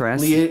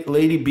Beatrice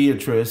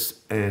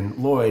and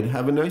Lloyd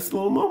have a nice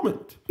little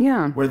moment.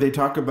 Yeah. Where they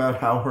talk about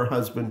how her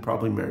husband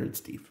probably married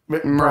Steve.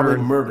 Probably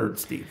murdered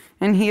Steve.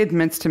 And he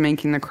admits to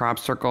making the crop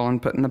circle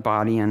and putting the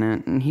body in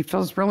it. And he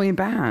feels really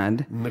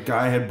bad. And the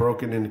guy had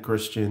broken into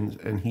Christians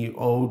and he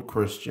owed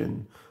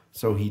Christian.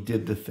 So he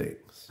did the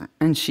things.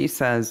 And she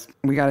says,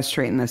 we got to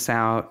straighten this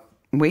out.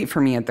 Wait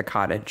for me at the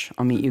cottage.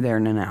 I'll meet you there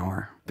in an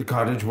hour. The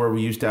cottage where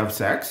we used to have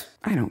sex?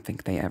 I don't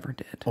think they ever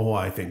did. Oh,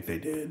 I think they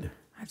did.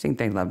 I think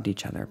they loved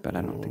each other, but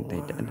I don't think they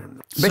did.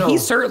 But he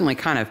certainly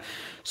kind of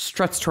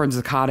struts towards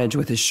the cottage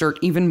with his shirt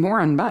even more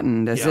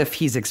unbuttoned, as if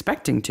he's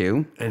expecting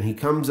to. And he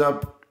comes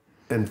up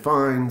and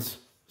finds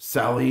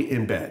Sally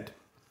in bed.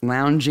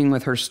 Lounging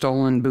with her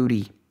stolen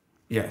booty.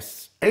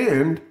 Yes.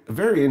 And a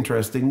very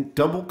interesting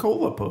double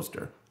cola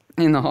poster.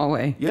 In the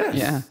hallway. Yes.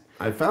 Yeah.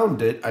 I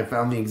found it. I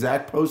found the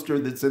exact poster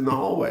that's in the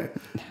hallway.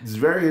 It's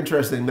very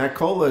interesting. That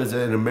cola is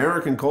an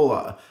American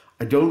cola.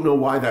 I don't know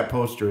why that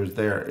poster is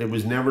there. It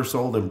was never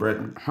sold in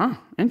Britain. Huh.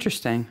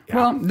 Interesting. Yeah.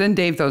 Well, then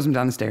Dave throws him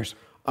down the stairs.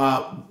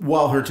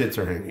 While her tits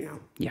are hanging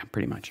out. Yeah,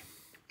 pretty much.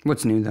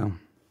 What's new, though?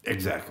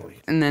 Exactly.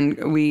 And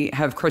then we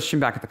have Christian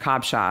back at the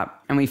cop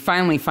shop, and we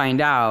finally find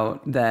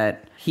out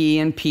that he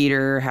and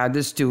Peter had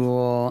this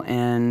duel,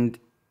 and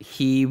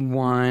he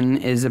won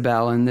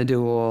Isabel in the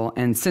duel.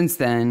 And since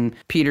then,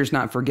 Peter's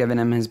not forgiven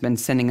him, has been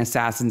sending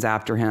assassins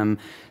after him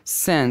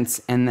since,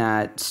 and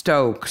that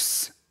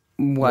Stokes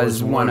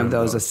was one of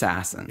those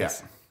assassins. Yeah.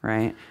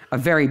 Right? A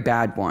very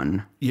bad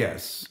one.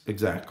 Yes,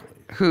 exactly.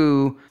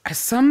 Who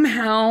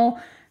somehow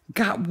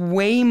got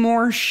way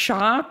more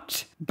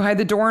shocked by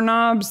the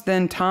doorknobs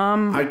than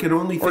Tom I can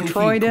only or think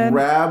Troy he did.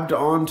 grabbed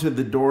onto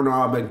the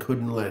doorknob and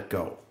couldn't let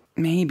go.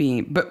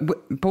 Maybe, but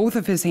both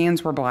of his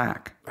hands were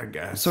black. I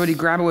guess. So did he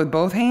grab it with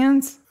both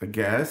hands? I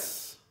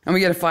guess. And we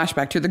get a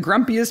flashback to the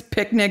grumpiest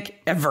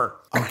picnic ever.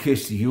 I'll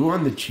kiss you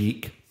on the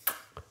cheek.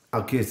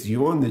 I'll kiss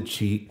you on the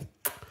cheek.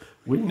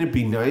 Wouldn't it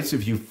be nice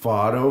if you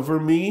fought over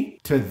me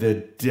to the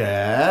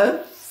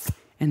death?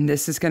 And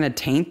this is going to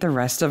taint the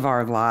rest of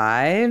our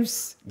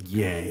lives?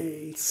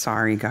 Yay.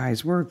 Sorry,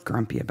 guys. We're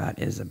grumpy about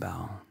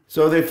Isabel.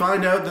 So they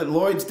find out that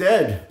Lloyd's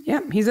dead.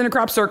 Yep, he's in a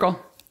crop circle.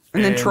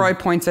 And then Troy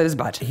points at his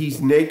butt.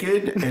 He's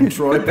naked, and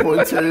Troy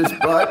points at his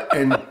butt.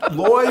 And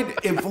Lloyd,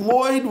 if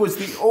Lloyd was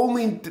the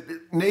only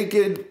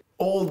naked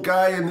old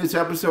guy in this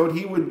episode,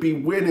 he would be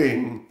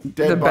winning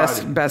dead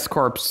body. Best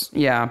corpse,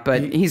 yeah,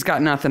 but he's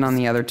got nothing on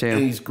the other two. And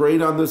he's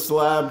great on the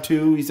slab,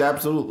 too. He's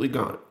absolutely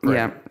gone. Right.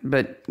 Yeah,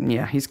 but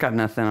yeah, he's got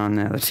nothing on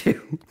the other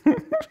two.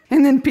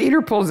 And then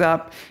Peter pulls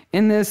up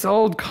in this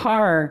old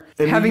car,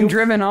 having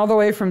driven all the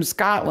way from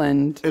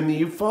Scotland. And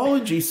the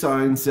ufology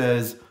sign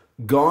says,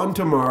 "Gone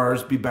to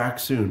Mars, be back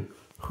soon."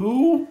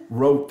 Who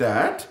wrote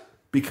that?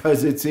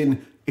 Because it's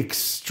in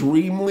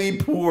extremely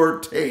poor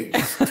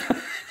taste.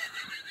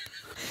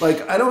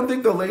 Like, I don't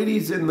think the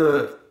ladies in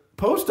the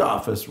post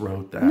office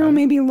wrote that. No,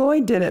 maybe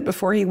Lloyd did it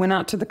before he went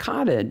out to the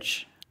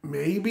cottage.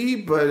 Maybe,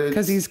 but it's...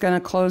 Because he's going to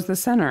close the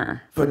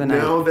center for the night.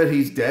 But now that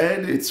he's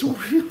dead, it's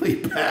really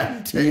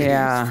bad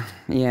taste.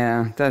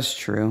 Yeah, that's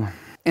true.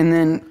 And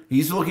then...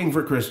 He's looking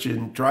for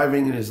Christian,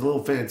 driving in his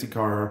little fancy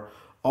car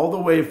all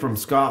the way from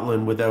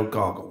Scotland without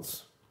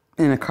goggles.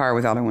 In a car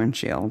without a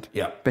windshield.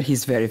 Yeah. But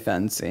he's very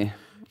fancy.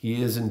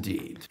 He is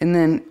indeed. And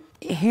then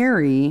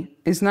Harry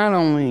is not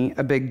only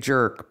a big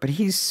jerk, but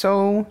he's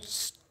so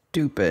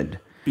stupid.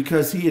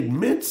 Because he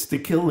admits to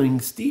killing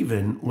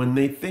Stephen when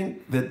they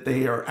think that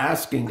they are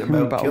asking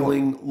about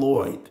killing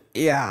Lloyd.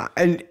 Yeah,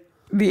 and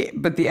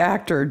the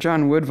actor,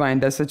 John Woodvine,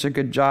 does such a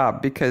good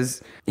job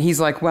because he's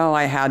like, well,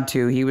 I had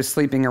to. He was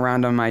sleeping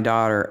around on my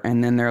daughter.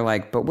 And then they're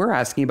like, but we're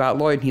asking about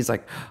Lloyd. And he's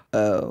like,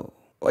 oh.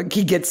 Like,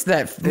 he gets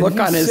that look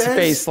on his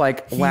face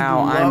like, wow,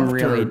 I'm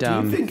really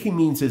dumb. Do you think he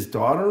means his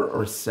daughter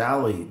or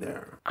Sally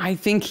there? I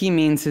think he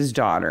means his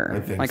daughter.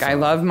 I think like, so. I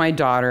love my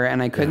daughter,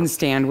 and I couldn't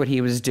stand what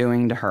he was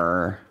doing to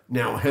her.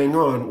 Now, hang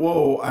on.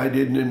 Whoa, I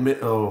didn't admit.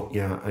 Oh,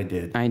 yeah, I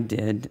did. I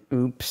did.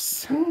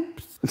 Oops.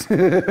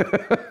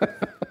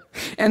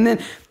 And then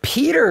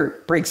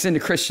Peter breaks into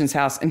Christian's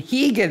house, and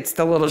he gets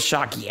the little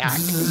shock yak.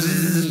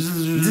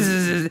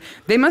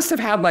 They must have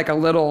had like a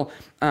little...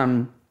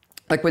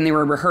 like when they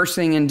were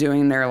rehearsing and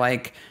doing their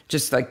like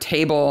just like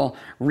table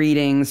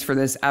readings for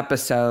this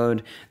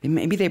episode,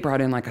 maybe they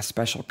brought in like a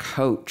special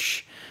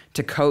coach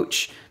to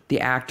coach the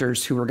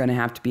actors who were going to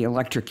have to be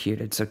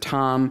electrocuted. So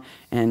Tom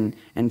and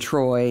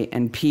Troy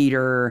and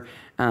Peter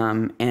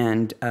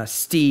and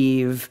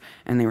Steve,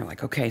 and they were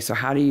like, okay, so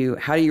how do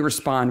you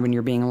respond when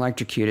you're being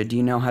electrocuted? Do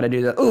you know how to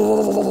do the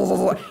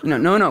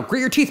no,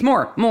 grit your teeth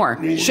more,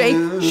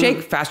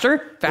 shake,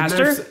 faster.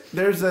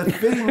 There's a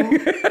thing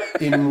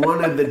in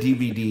one of the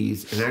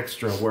DVDs, an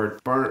extra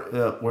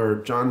where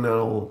John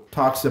Null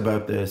talks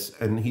about this,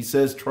 and he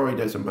says Troy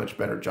does a much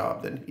better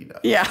job than he does.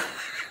 Yeah.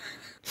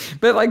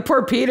 But like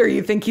poor Peter,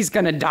 you think he's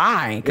gonna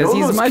die because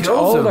he's much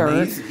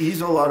older.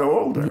 He's a lot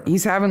older.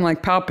 He's having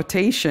like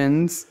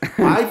palpitations.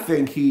 I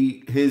think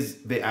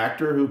the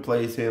actor who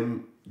plays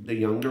him, the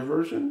younger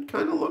version,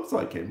 kind of looks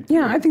like him.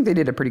 Yeah, I think they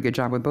did a pretty good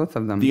job with both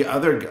of them.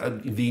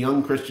 The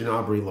young Christian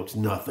Aubrey looks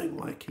nothing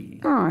like he.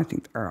 Oh, I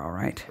think they're all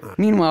right.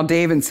 Meanwhile,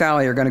 Dave and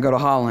Sally are gonna go to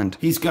Holland.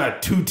 He's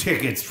got 2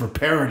 tickets for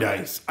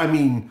paradise. I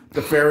mean,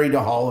 the ferry to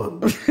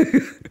Holland.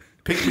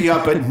 Pick me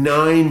up at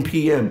 9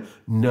 p.m.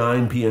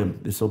 9 p.m.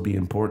 This will be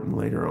important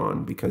later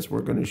on because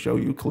we're going to show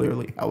you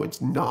clearly how it's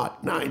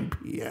not 9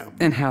 p.m.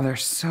 And how they're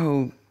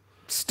so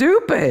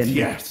stupid.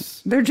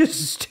 Yes. They're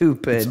just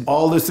stupid. It's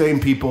all the same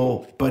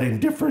people, but in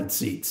different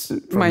seats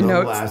from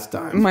last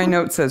time. My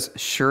note says,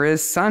 sure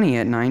is sunny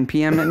at 9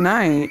 p.m. at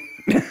night.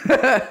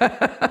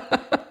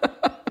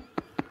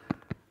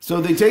 So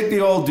they take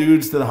the old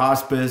dudes to the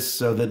hospice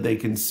so that they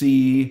can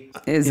see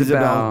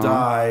Isabel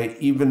die,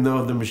 even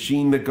though the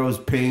machine that goes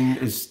ping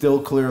is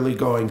still clearly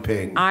going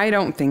ping. I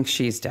don't think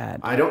she's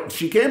dead.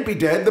 She can't be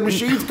dead. The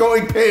machine's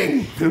going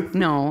ping.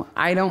 No,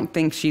 I don't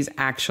think she's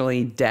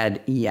actually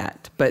dead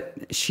yet, but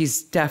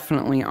she's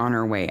definitely on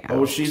her way out.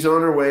 Oh, she's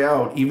on her way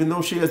out, even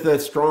though she has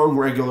that strong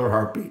regular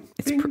heartbeat.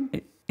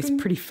 It's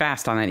pretty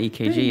fast on that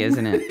EKG,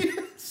 isn't it?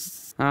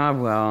 Yes. Ah,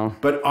 well.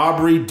 But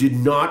Aubrey did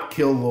not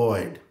kill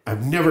Lloyd.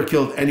 I've never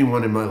killed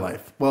anyone in my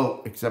life.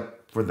 Well,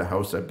 except for the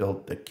house I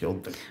built that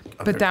killed the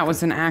other. But that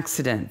was an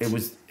accident. It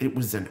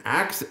was an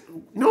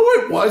accident. No,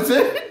 it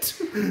wasn't.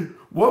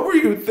 What were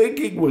you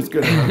thinking was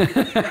going to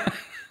happen?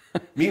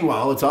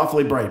 Meanwhile, it's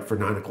awfully bright for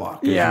 9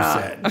 o'clock, as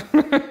you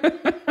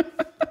said.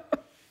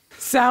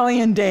 Sally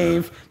and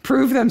Dave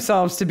prove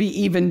themselves to be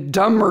even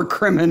dumber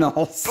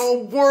criminals.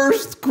 The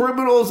worst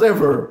criminals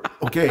ever.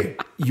 Okay,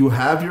 you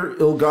have your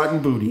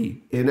ill-gotten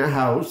booty in a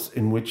house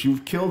in which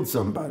you've killed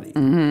somebody.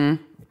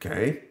 Mm-hmm.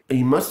 Okay.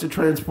 He must have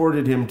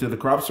transported him to the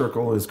crop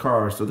circle in his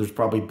car, so there's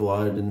probably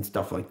blood and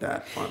stuff like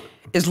that on it.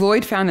 Is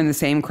Lloyd found in the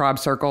same crop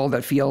circle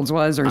that Fields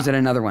was, or is it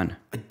another one?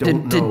 I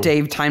don't know. Did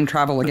Dave time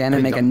travel again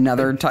and make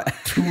another? I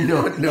do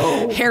not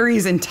know.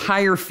 Harry's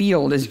entire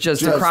field is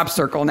just a crop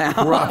circle now.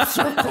 Crop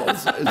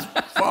circles as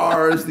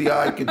far as the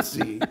eye can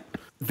see.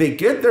 They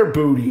get their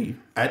booty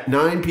at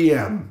 9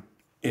 p.m.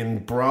 in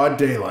broad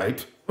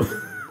daylight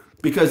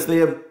because they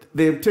have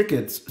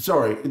tickets.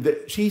 Sorry,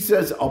 she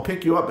says, I'll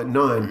pick you up at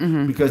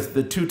 9 because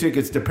the 2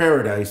 tickets to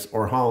Paradise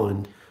or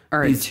Holland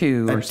are at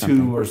 2 or something.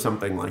 2 or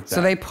something like that.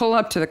 So they pull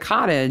up to the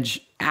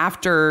cottage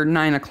after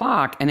 9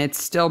 o'clock and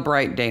it's still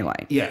bright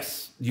daylight.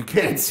 Yes. You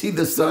can't see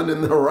the sun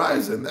in the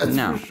horizon. That's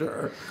for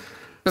sure.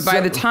 But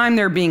by the time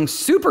they're being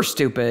super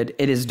stupid,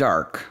 it is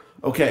dark.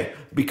 Okay.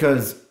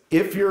 Because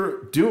if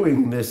you're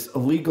doing this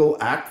illegal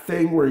act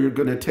thing where you're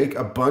going to take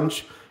a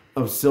bunch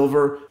of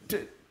silver,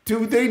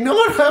 do they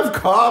not have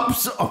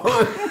cops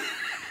on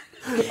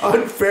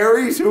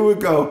ferries who would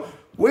go,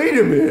 wait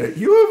a minute,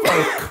 you have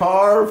a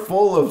car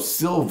full of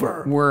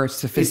silver. We're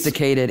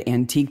sophisticated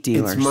antique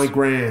dealers. It's my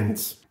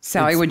grands.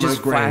 Sally would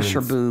just flash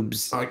her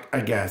boobs.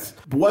 I guess.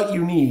 What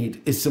you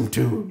need is some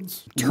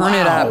tunes. Turn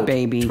it up,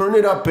 baby. Turn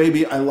it up,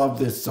 baby. I love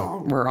this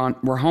song.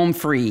 We're home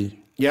free.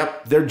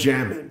 Yep, they're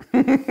jamming.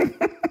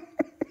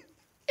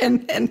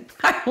 And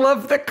I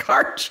love the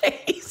car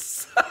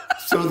chase.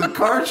 So the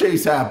car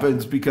chase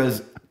happens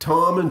because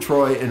Tom and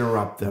Troy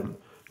interrupt them.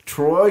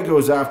 Troy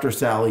goes after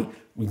Sally.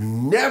 We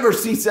never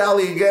see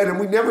Sally again, and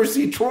we never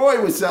see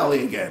Troy with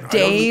Sally again.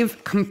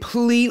 Dave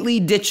completely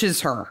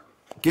ditches her.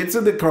 Gets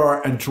in the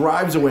car and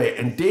drives away,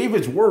 and Dave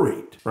is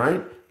worried,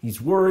 right? He's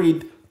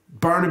worried.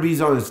 Barnaby's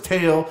on his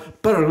tail.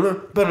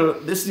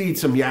 This needs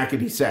some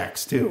yakety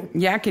sax, too.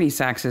 Yakety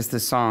sax is the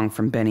song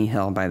from Benny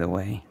Hill, by the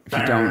way, if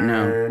you don't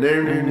know.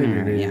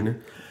 Yeah.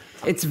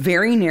 It's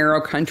very narrow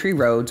country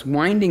roads,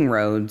 winding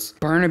roads.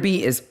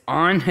 Barnaby is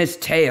on his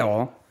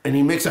tail. And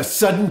he makes a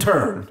sudden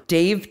turn.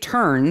 Dave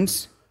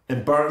turns.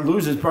 And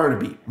loses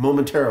Barnaby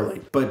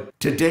momentarily. But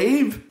to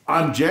Dave,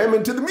 I'm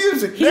jamming to the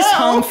music. He's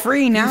home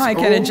free now. I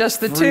can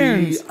adjust the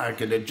tunes. I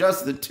can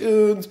adjust the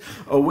tunes.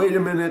 Oh, wait a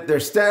minute. They're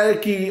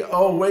staticky.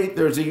 Oh, wait,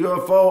 there's a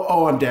UFO.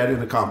 Oh, I'm dead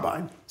in the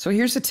combine. So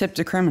here's a tip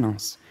to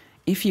criminals.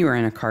 If you are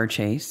in a car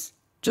chase,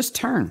 just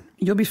turn.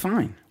 You'll be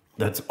fine.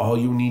 That's all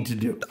you need to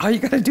do. All you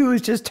got to do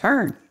is just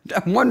turn.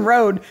 One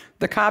road,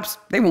 the cops,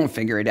 they won't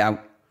figure it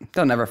out.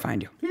 They'll never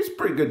find you. He's a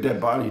pretty good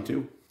dead body,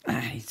 too.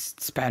 He's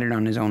spattered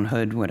on his own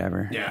hood,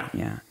 whatever.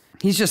 Yeah.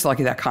 He's just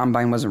lucky that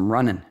combine wasn't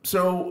running.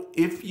 So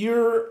if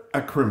you're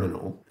a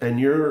criminal and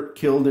you're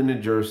killed in a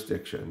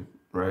jurisdiction,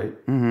 right?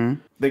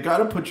 Mm-hmm. They got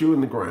to put you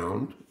in the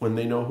ground when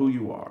they know who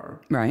you are.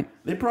 Right.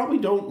 They probably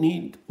don't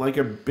need like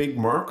a big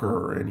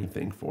marker or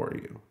anything for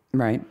you.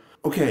 Right.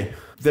 Okay,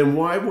 then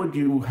why would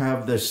you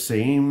have the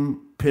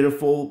same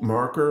pitiful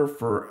marker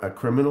for a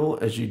criminal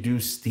as you do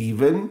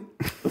Stephen?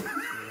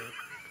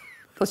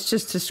 Let's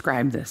just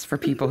describe this for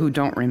people who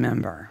don't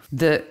remember.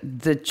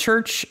 The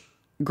church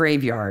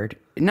graveyard,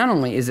 not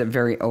only is it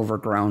very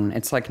overgrown,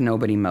 it's like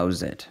nobody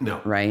mows it.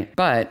 No. Right?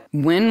 But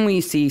when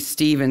we see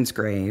Stephen's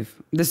grave,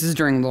 this is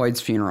during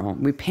Lloyd's funeral,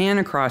 we pan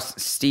across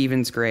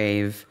Stephen's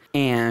grave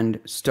and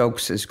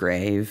Stokes's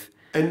grave.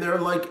 And they're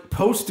like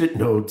Post-it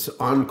notes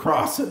on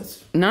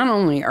crosses. Not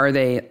only are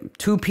they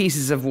 2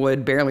 pieces of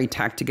wood barely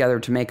tacked together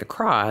to make a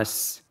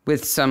cross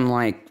with some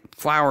like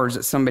flowers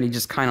that somebody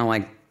just kind of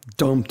like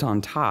dumped on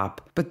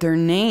top, but their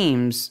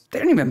names, they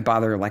don't even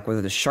bother like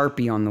with a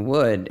Sharpie on the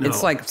wood. No.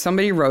 It's like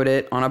somebody wrote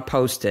it on a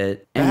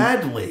Post-it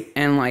badly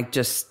and like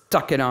just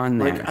stuck it on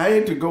there. Like I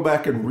had to go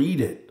back and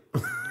read it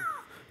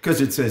because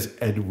it says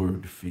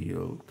Edward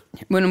Field.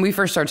 When we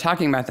first started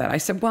talking about that, I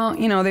said, well,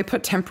 you know, they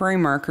put temporary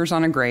markers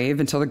on a grave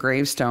until the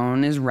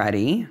gravestone is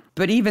ready,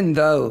 but even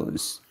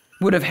those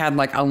would have had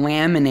like a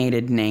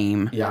laminated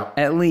name. Yeah.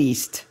 At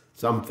least.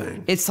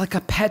 Something. It's like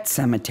a pet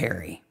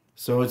cemetery.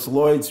 So it's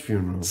Lloyd's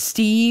funeral.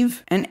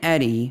 Steve and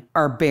Eddie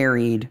are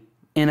buried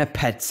in a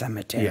pet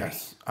cemetery.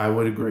 Yes, I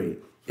would agree.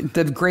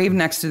 the grave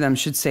next to them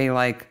should say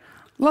like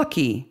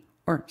Lucky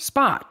or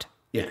Spot.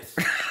 Yes.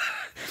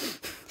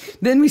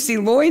 Then we see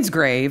Lloyd's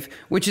grave,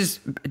 which is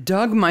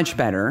dug much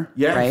better.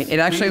 Yes. Right? It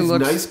actually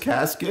looks nice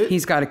casket.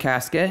 He's got a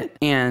casket,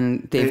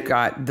 and they've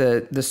got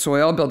the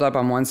soil built up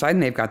on one side,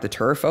 and they've got the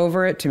turf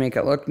over it to make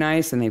it look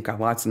nice, and they've got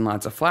lots and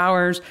lots of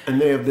flowers.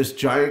 And they have this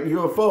giant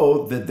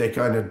UFO that they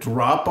kind of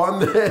drop on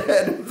the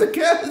head of the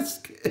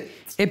casket.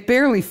 It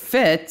barely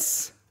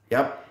fits.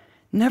 Yep.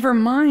 Never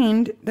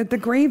mind that the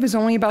grave is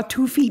only about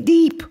 2 feet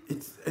deep.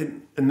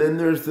 And then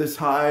there's this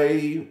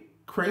high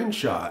crane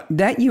shot.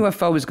 That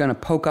UFO is going to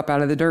poke up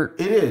out of the dirt.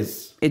 It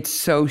is. It's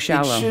so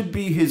shallow. It should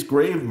be his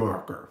grave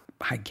marker.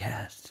 I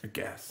guess.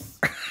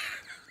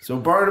 So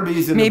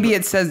Barnaby's in maybe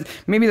it says,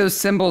 maybe those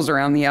symbols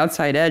around the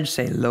outside edge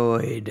say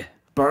Lloyd.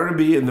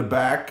 Barnaby in the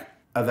back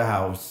of the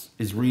house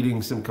is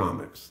reading some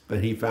comics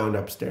that he found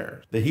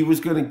upstairs that he was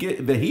going to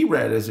get, that he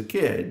read as a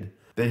kid,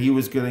 that he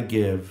was going to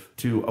give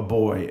to a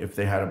boy if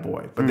they had a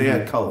boy, but they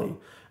had Cully.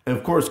 And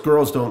of course,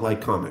 girls don't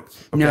like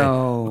comics. Okay?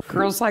 No,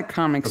 girls like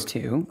comics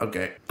too.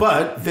 Okay.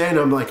 But then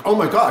I'm like, oh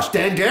my gosh,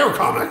 Dan Dare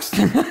comics.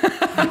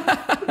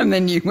 And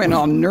then you went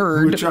all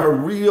nerd. Which are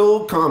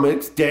real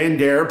comics. Dan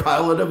Dare,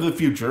 Pilot of the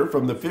Future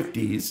from the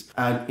 50s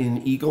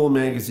in Eagle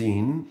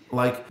magazine.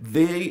 Like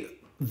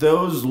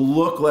those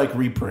look like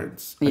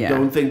reprints. Yeah. I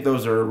don't think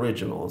those are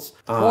originals.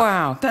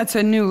 Wow, that's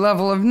a new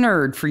level of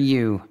nerd for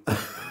you.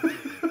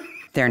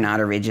 They're not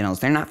originals.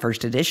 They're not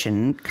first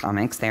edition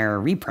comics. They're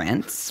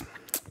reprints.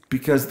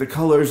 Because the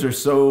colors are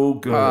so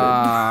good.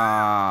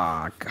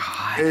 Oh,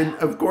 God. And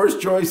of course,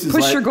 Joyce is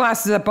Push your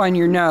glasses up on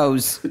your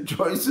nose.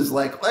 Joyce is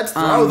like, let's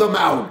throw them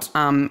out.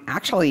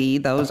 Actually,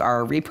 those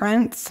are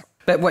reprints.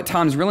 But what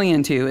Tom's really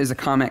into is a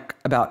comic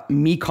about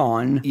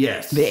Mekon,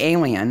 Yes. the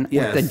alien,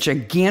 Yes. with the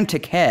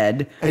gigantic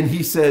head. And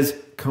he says,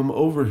 come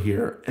over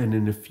here, and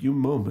in a few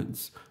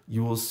moments,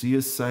 you will see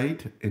a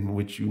sight in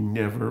which you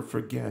never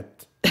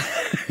forget.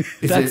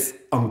 Is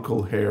it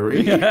Uncle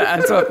Harry? Yeah,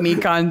 that's what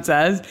Mekon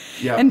says.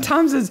 Yeah. And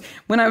Tom says,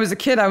 when I was a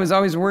kid, I was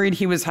always worried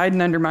he was hiding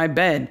under my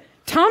bed.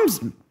 Tom's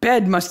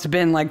bed must have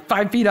been like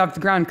 5 feet off the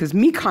ground because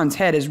Mekon's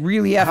head is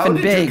really effing How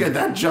did big. you get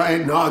that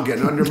giant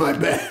noggin under my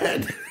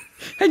bed?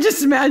 I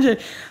just imagine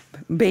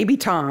baby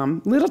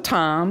Tom, little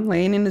Tom,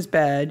 laying in his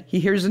bed.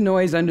 He hears a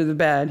noise under the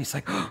bed. He's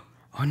like, oh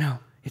no,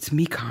 it's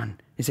Mekon.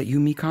 Is it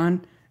you,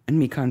 Mekon?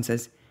 And Mekon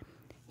says,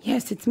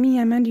 yes, it's me.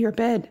 I'm under your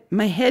bed.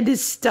 My head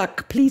is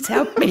stuck. Please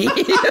help me.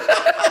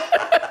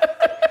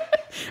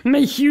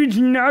 My huge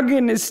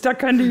noggin is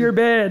stuck under your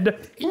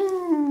bed.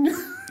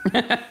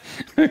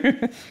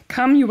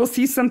 Come, you will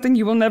see something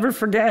you will never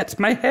forget.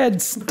 My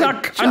head's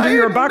stuck under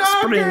your box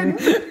spring.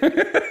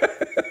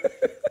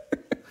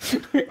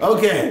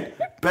 Okay,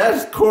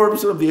 best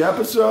corpse of the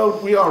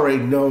episode. We already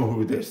know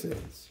who this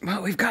is.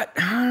 Well, we've got,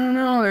 I don't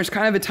know, there's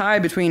kind of a tie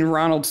between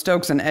Ronald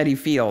Stokes and Eddie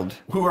Field.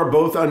 Who are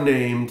both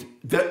unnamed.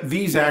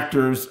 These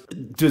actors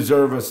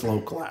deserve a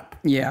slow clap.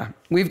 Yeah.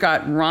 We've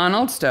got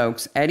Ronald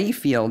Stokes, Eddie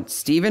Field,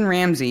 Stephen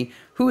Ramsey,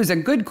 who is a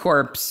good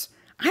corpse.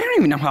 I don't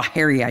even know how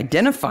Harry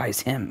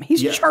identifies him.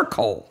 He's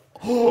charcoal.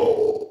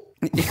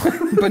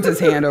 Puts his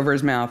hand over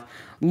his mouth.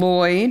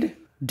 Lloyd,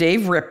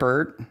 Dave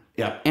Rippert,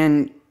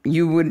 and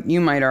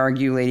you might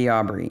argue Lady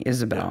Aubrey,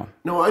 Isabel.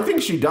 No, I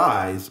think she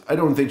dies. I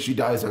don't think she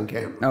dies on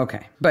camera.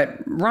 Okay. But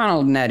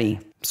Ronald and Eddie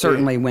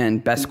certainly win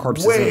Best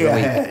Corpses of the Week. Way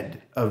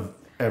ahead of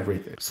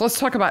everything. So let's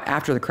talk about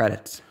after the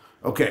credits.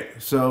 Okay,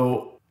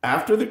 so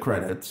after the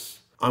credits,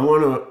 I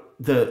want to...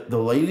 The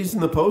ladies in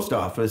the post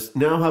office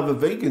now have a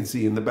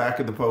vacancy in the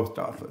back of the post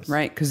office.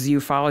 Right, because the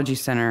ufology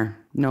center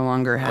no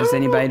longer has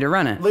anybody to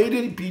run it.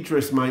 Lady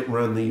Beatrice might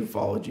run the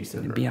ufology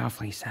center. It'd be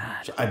awfully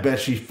sad. I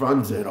bet she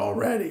funds it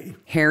already.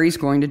 Harry's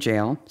going to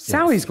jail.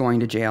 Sally's going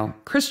to jail.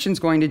 Christian's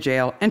going to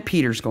jail. And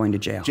Peter's going to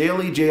jail.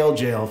 Jaily,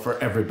 jail for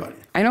everybody.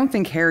 I don't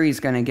think Harry's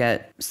going to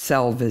get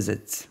cell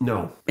visits.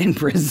 No. In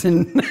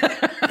prison.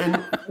 And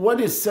what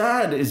is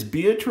sad is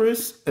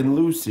Beatrice and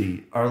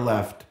Lucy are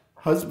left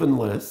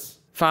husbandless.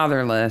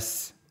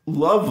 Fatherless.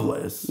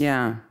 Loveless.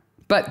 Yeah.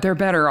 But they're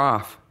better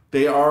off.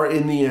 They are,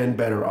 in the end,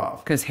 better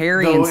off. Because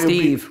Harry and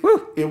Steve...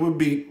 It would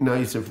be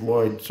nice if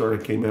Lloyd sort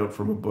of came out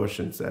from a bush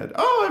and said,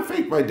 oh, I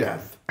faked my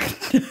death.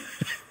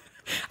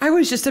 I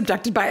was just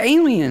abducted by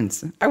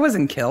aliens. I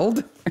wasn't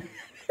killed.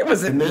 It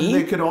wasn't me. And then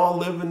they could all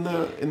live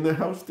in the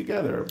house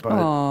together. But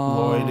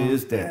Lloyd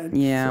is dead.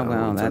 Yeah, so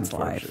well, that's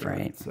life,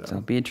 right?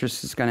 So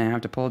Beatrice is going to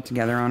have to pull it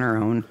together on her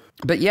own.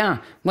 But yeah,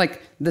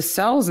 like the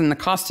cells in the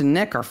Cost and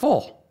Nick are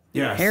full.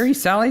 Yes. Harry,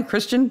 Sally,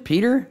 Christian,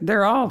 Peter,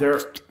 they're all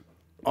to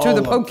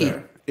the pokey.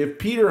 There. If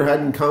Peter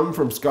hadn't come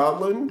from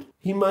Scotland,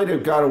 he might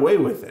have got away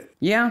with it.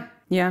 Yeah,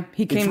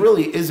 he came. It's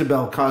really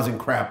Isabel causing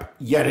crap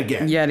yet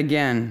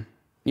again.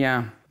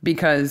 Yeah.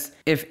 Because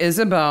if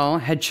Isabel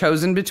had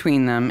chosen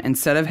between them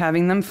instead of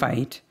having them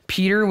fight,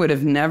 Peter would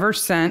have never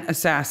sent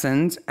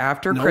assassins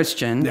after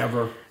Christian.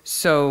 Never.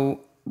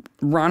 So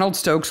Ronald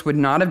Stokes would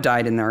not have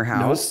died in their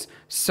house. Nope.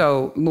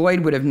 So Lloyd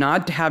would have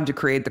not had to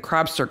create the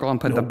crop circle and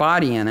put the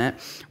body in it,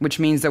 which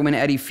means that when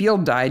Eddie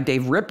Field died,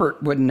 Dave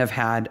Rippert wouldn't have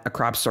had a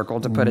crop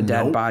circle to put a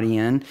dead body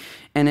in.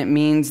 And it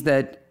means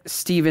that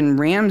Stephen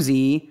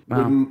Ramsey,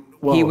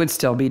 he would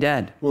still be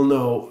dead. Well,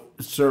 no,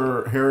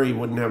 Sir Harry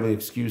wouldn't have an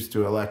excuse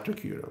to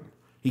electrocute him.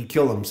 He'd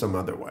kill him some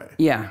other way.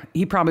 Yeah,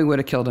 he probably would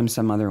have killed him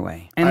some other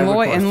way.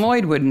 And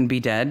Lloyd wouldn't be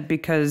dead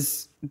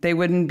because they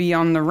wouldn't be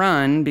on the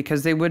run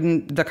because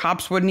the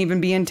cops wouldn't even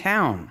be in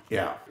town.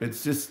 Yeah,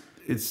 it's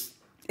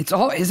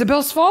all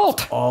Isabel's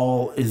fault.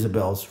 All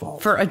Isabel's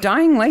fault. For a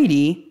dying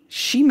lady,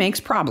 she makes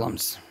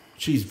problems.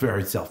 She's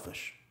very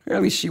selfish. Or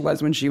at least she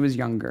was when she was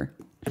younger.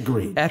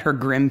 Agreed. At her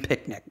grim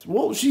picnic.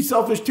 Well, she's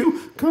selfish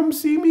too. Come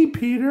see me,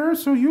 Peter,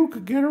 so you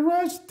could get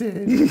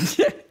arrested.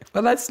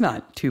 Well, that's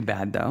not too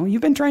bad, though.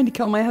 You've been trying to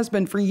kill my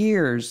husband for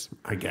years.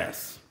 I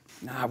guess.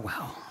 Ah,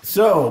 well.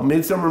 So,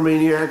 Midsomer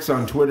Maniacs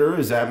on Twitter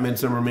is at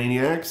Midsomer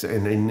Maniacs,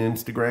 and in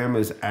Instagram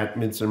is at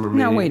Midsomer Maniacs.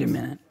 Now, wait a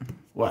minute.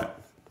 What?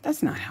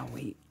 That's not how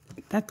we...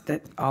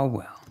 Oh,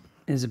 well.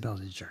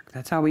 Isabel's a jerk.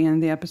 That's how we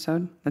end the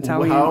episode? That's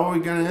how How are we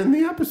going to end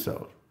the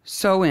episode?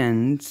 So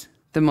ends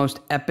the most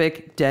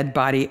epic dead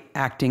body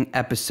acting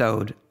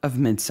episode of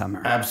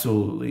Midsomer.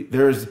 Absolutely.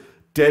 There's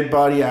dead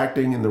body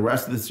acting in the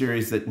rest of the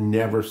series that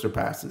never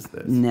surpasses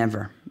this.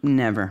 Never.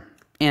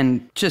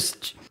 And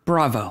just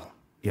bravo.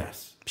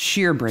 Yes.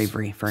 Sheer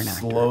bravery for an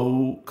actor.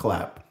 Slow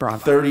clap. Bravo.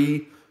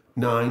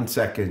 39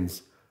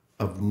 seconds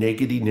of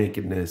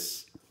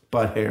nakedness,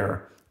 butt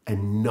hair,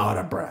 and not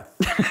a breath.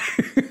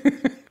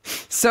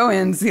 So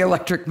ends the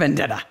electric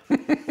vendetta.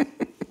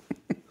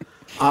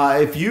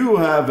 If you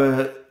have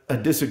a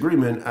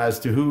disagreement as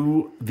to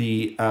who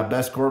the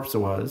best corpse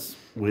was,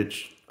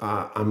 which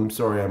I'm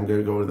sorry, I'm going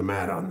to go to the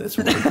mat on this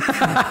one.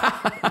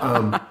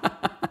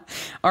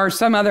 Or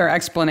some other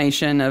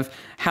explanation of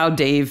how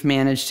Dave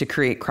managed to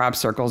create crop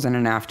circles in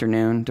an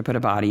afternoon to put a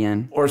body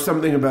in. Or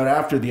something about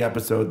after the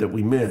episode that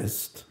we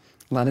missed.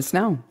 Let us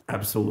know.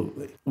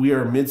 Absolutely. We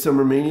are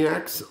Midsomer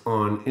Maniacs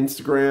on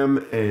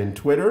Instagram and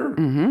Twitter.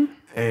 Mm-hmm.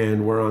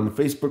 And we're on the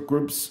Facebook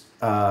groups,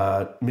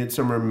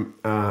 Midsomer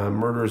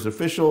Murders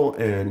Official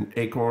and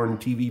Acorn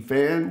TV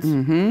Fans.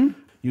 Mm-hmm.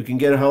 You can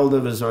get a hold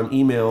of us on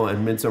email at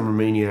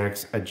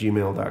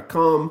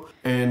midsummermaniacs@gmail.com.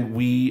 And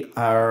we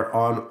are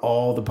on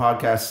all the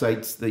podcast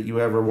sites that you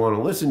ever want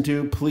to listen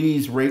to.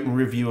 Please rate and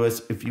review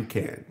us if you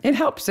can. It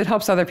helps. It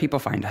helps other people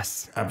find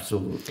us.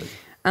 Absolutely.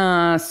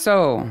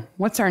 So,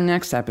 what's our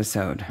next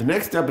episode? The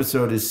next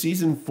episode is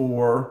Season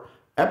 4,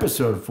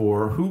 Episode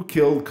 4, Who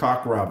Killed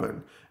Cock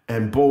Robin?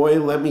 And boy,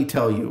 let me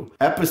tell you,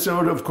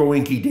 episode of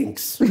Coinky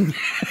Dinks.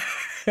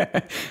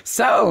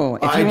 So,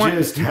 if you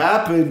just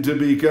happened to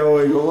be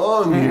going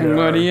along here.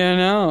 What do you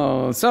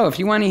know? So, if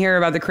you want to hear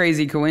about the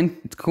crazy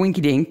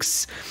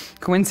coinkydinks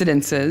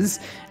coincidences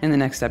in the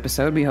next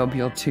episode, we hope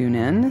you'll tune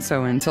in.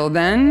 So, until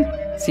then,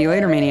 see you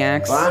later,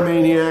 Maniacs. Bye,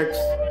 Maniacs.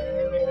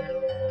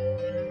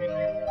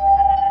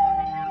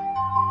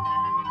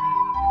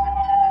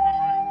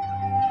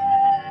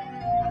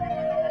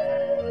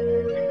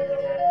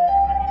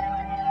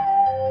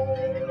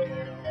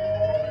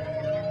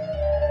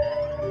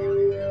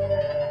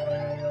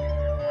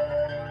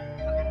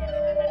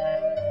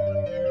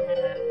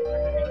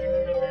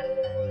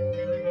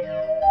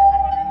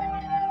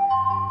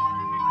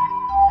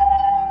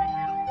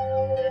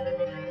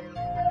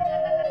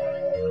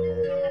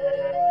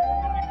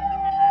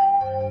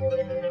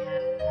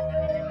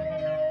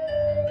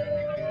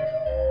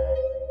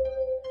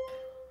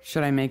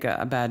 Should I make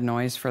a bad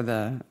noise for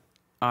the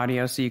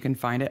audio so you can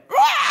find it?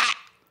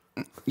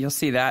 You'll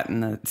see that in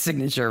the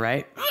signature,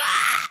 right?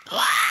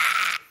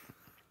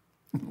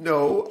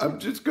 No, I'm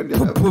just going to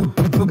have...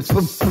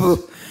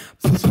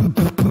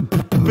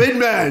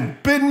 Binman!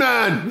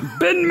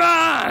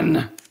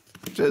 Binman!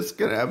 Just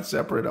going to have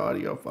separate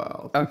audio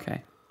files.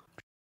 Okay.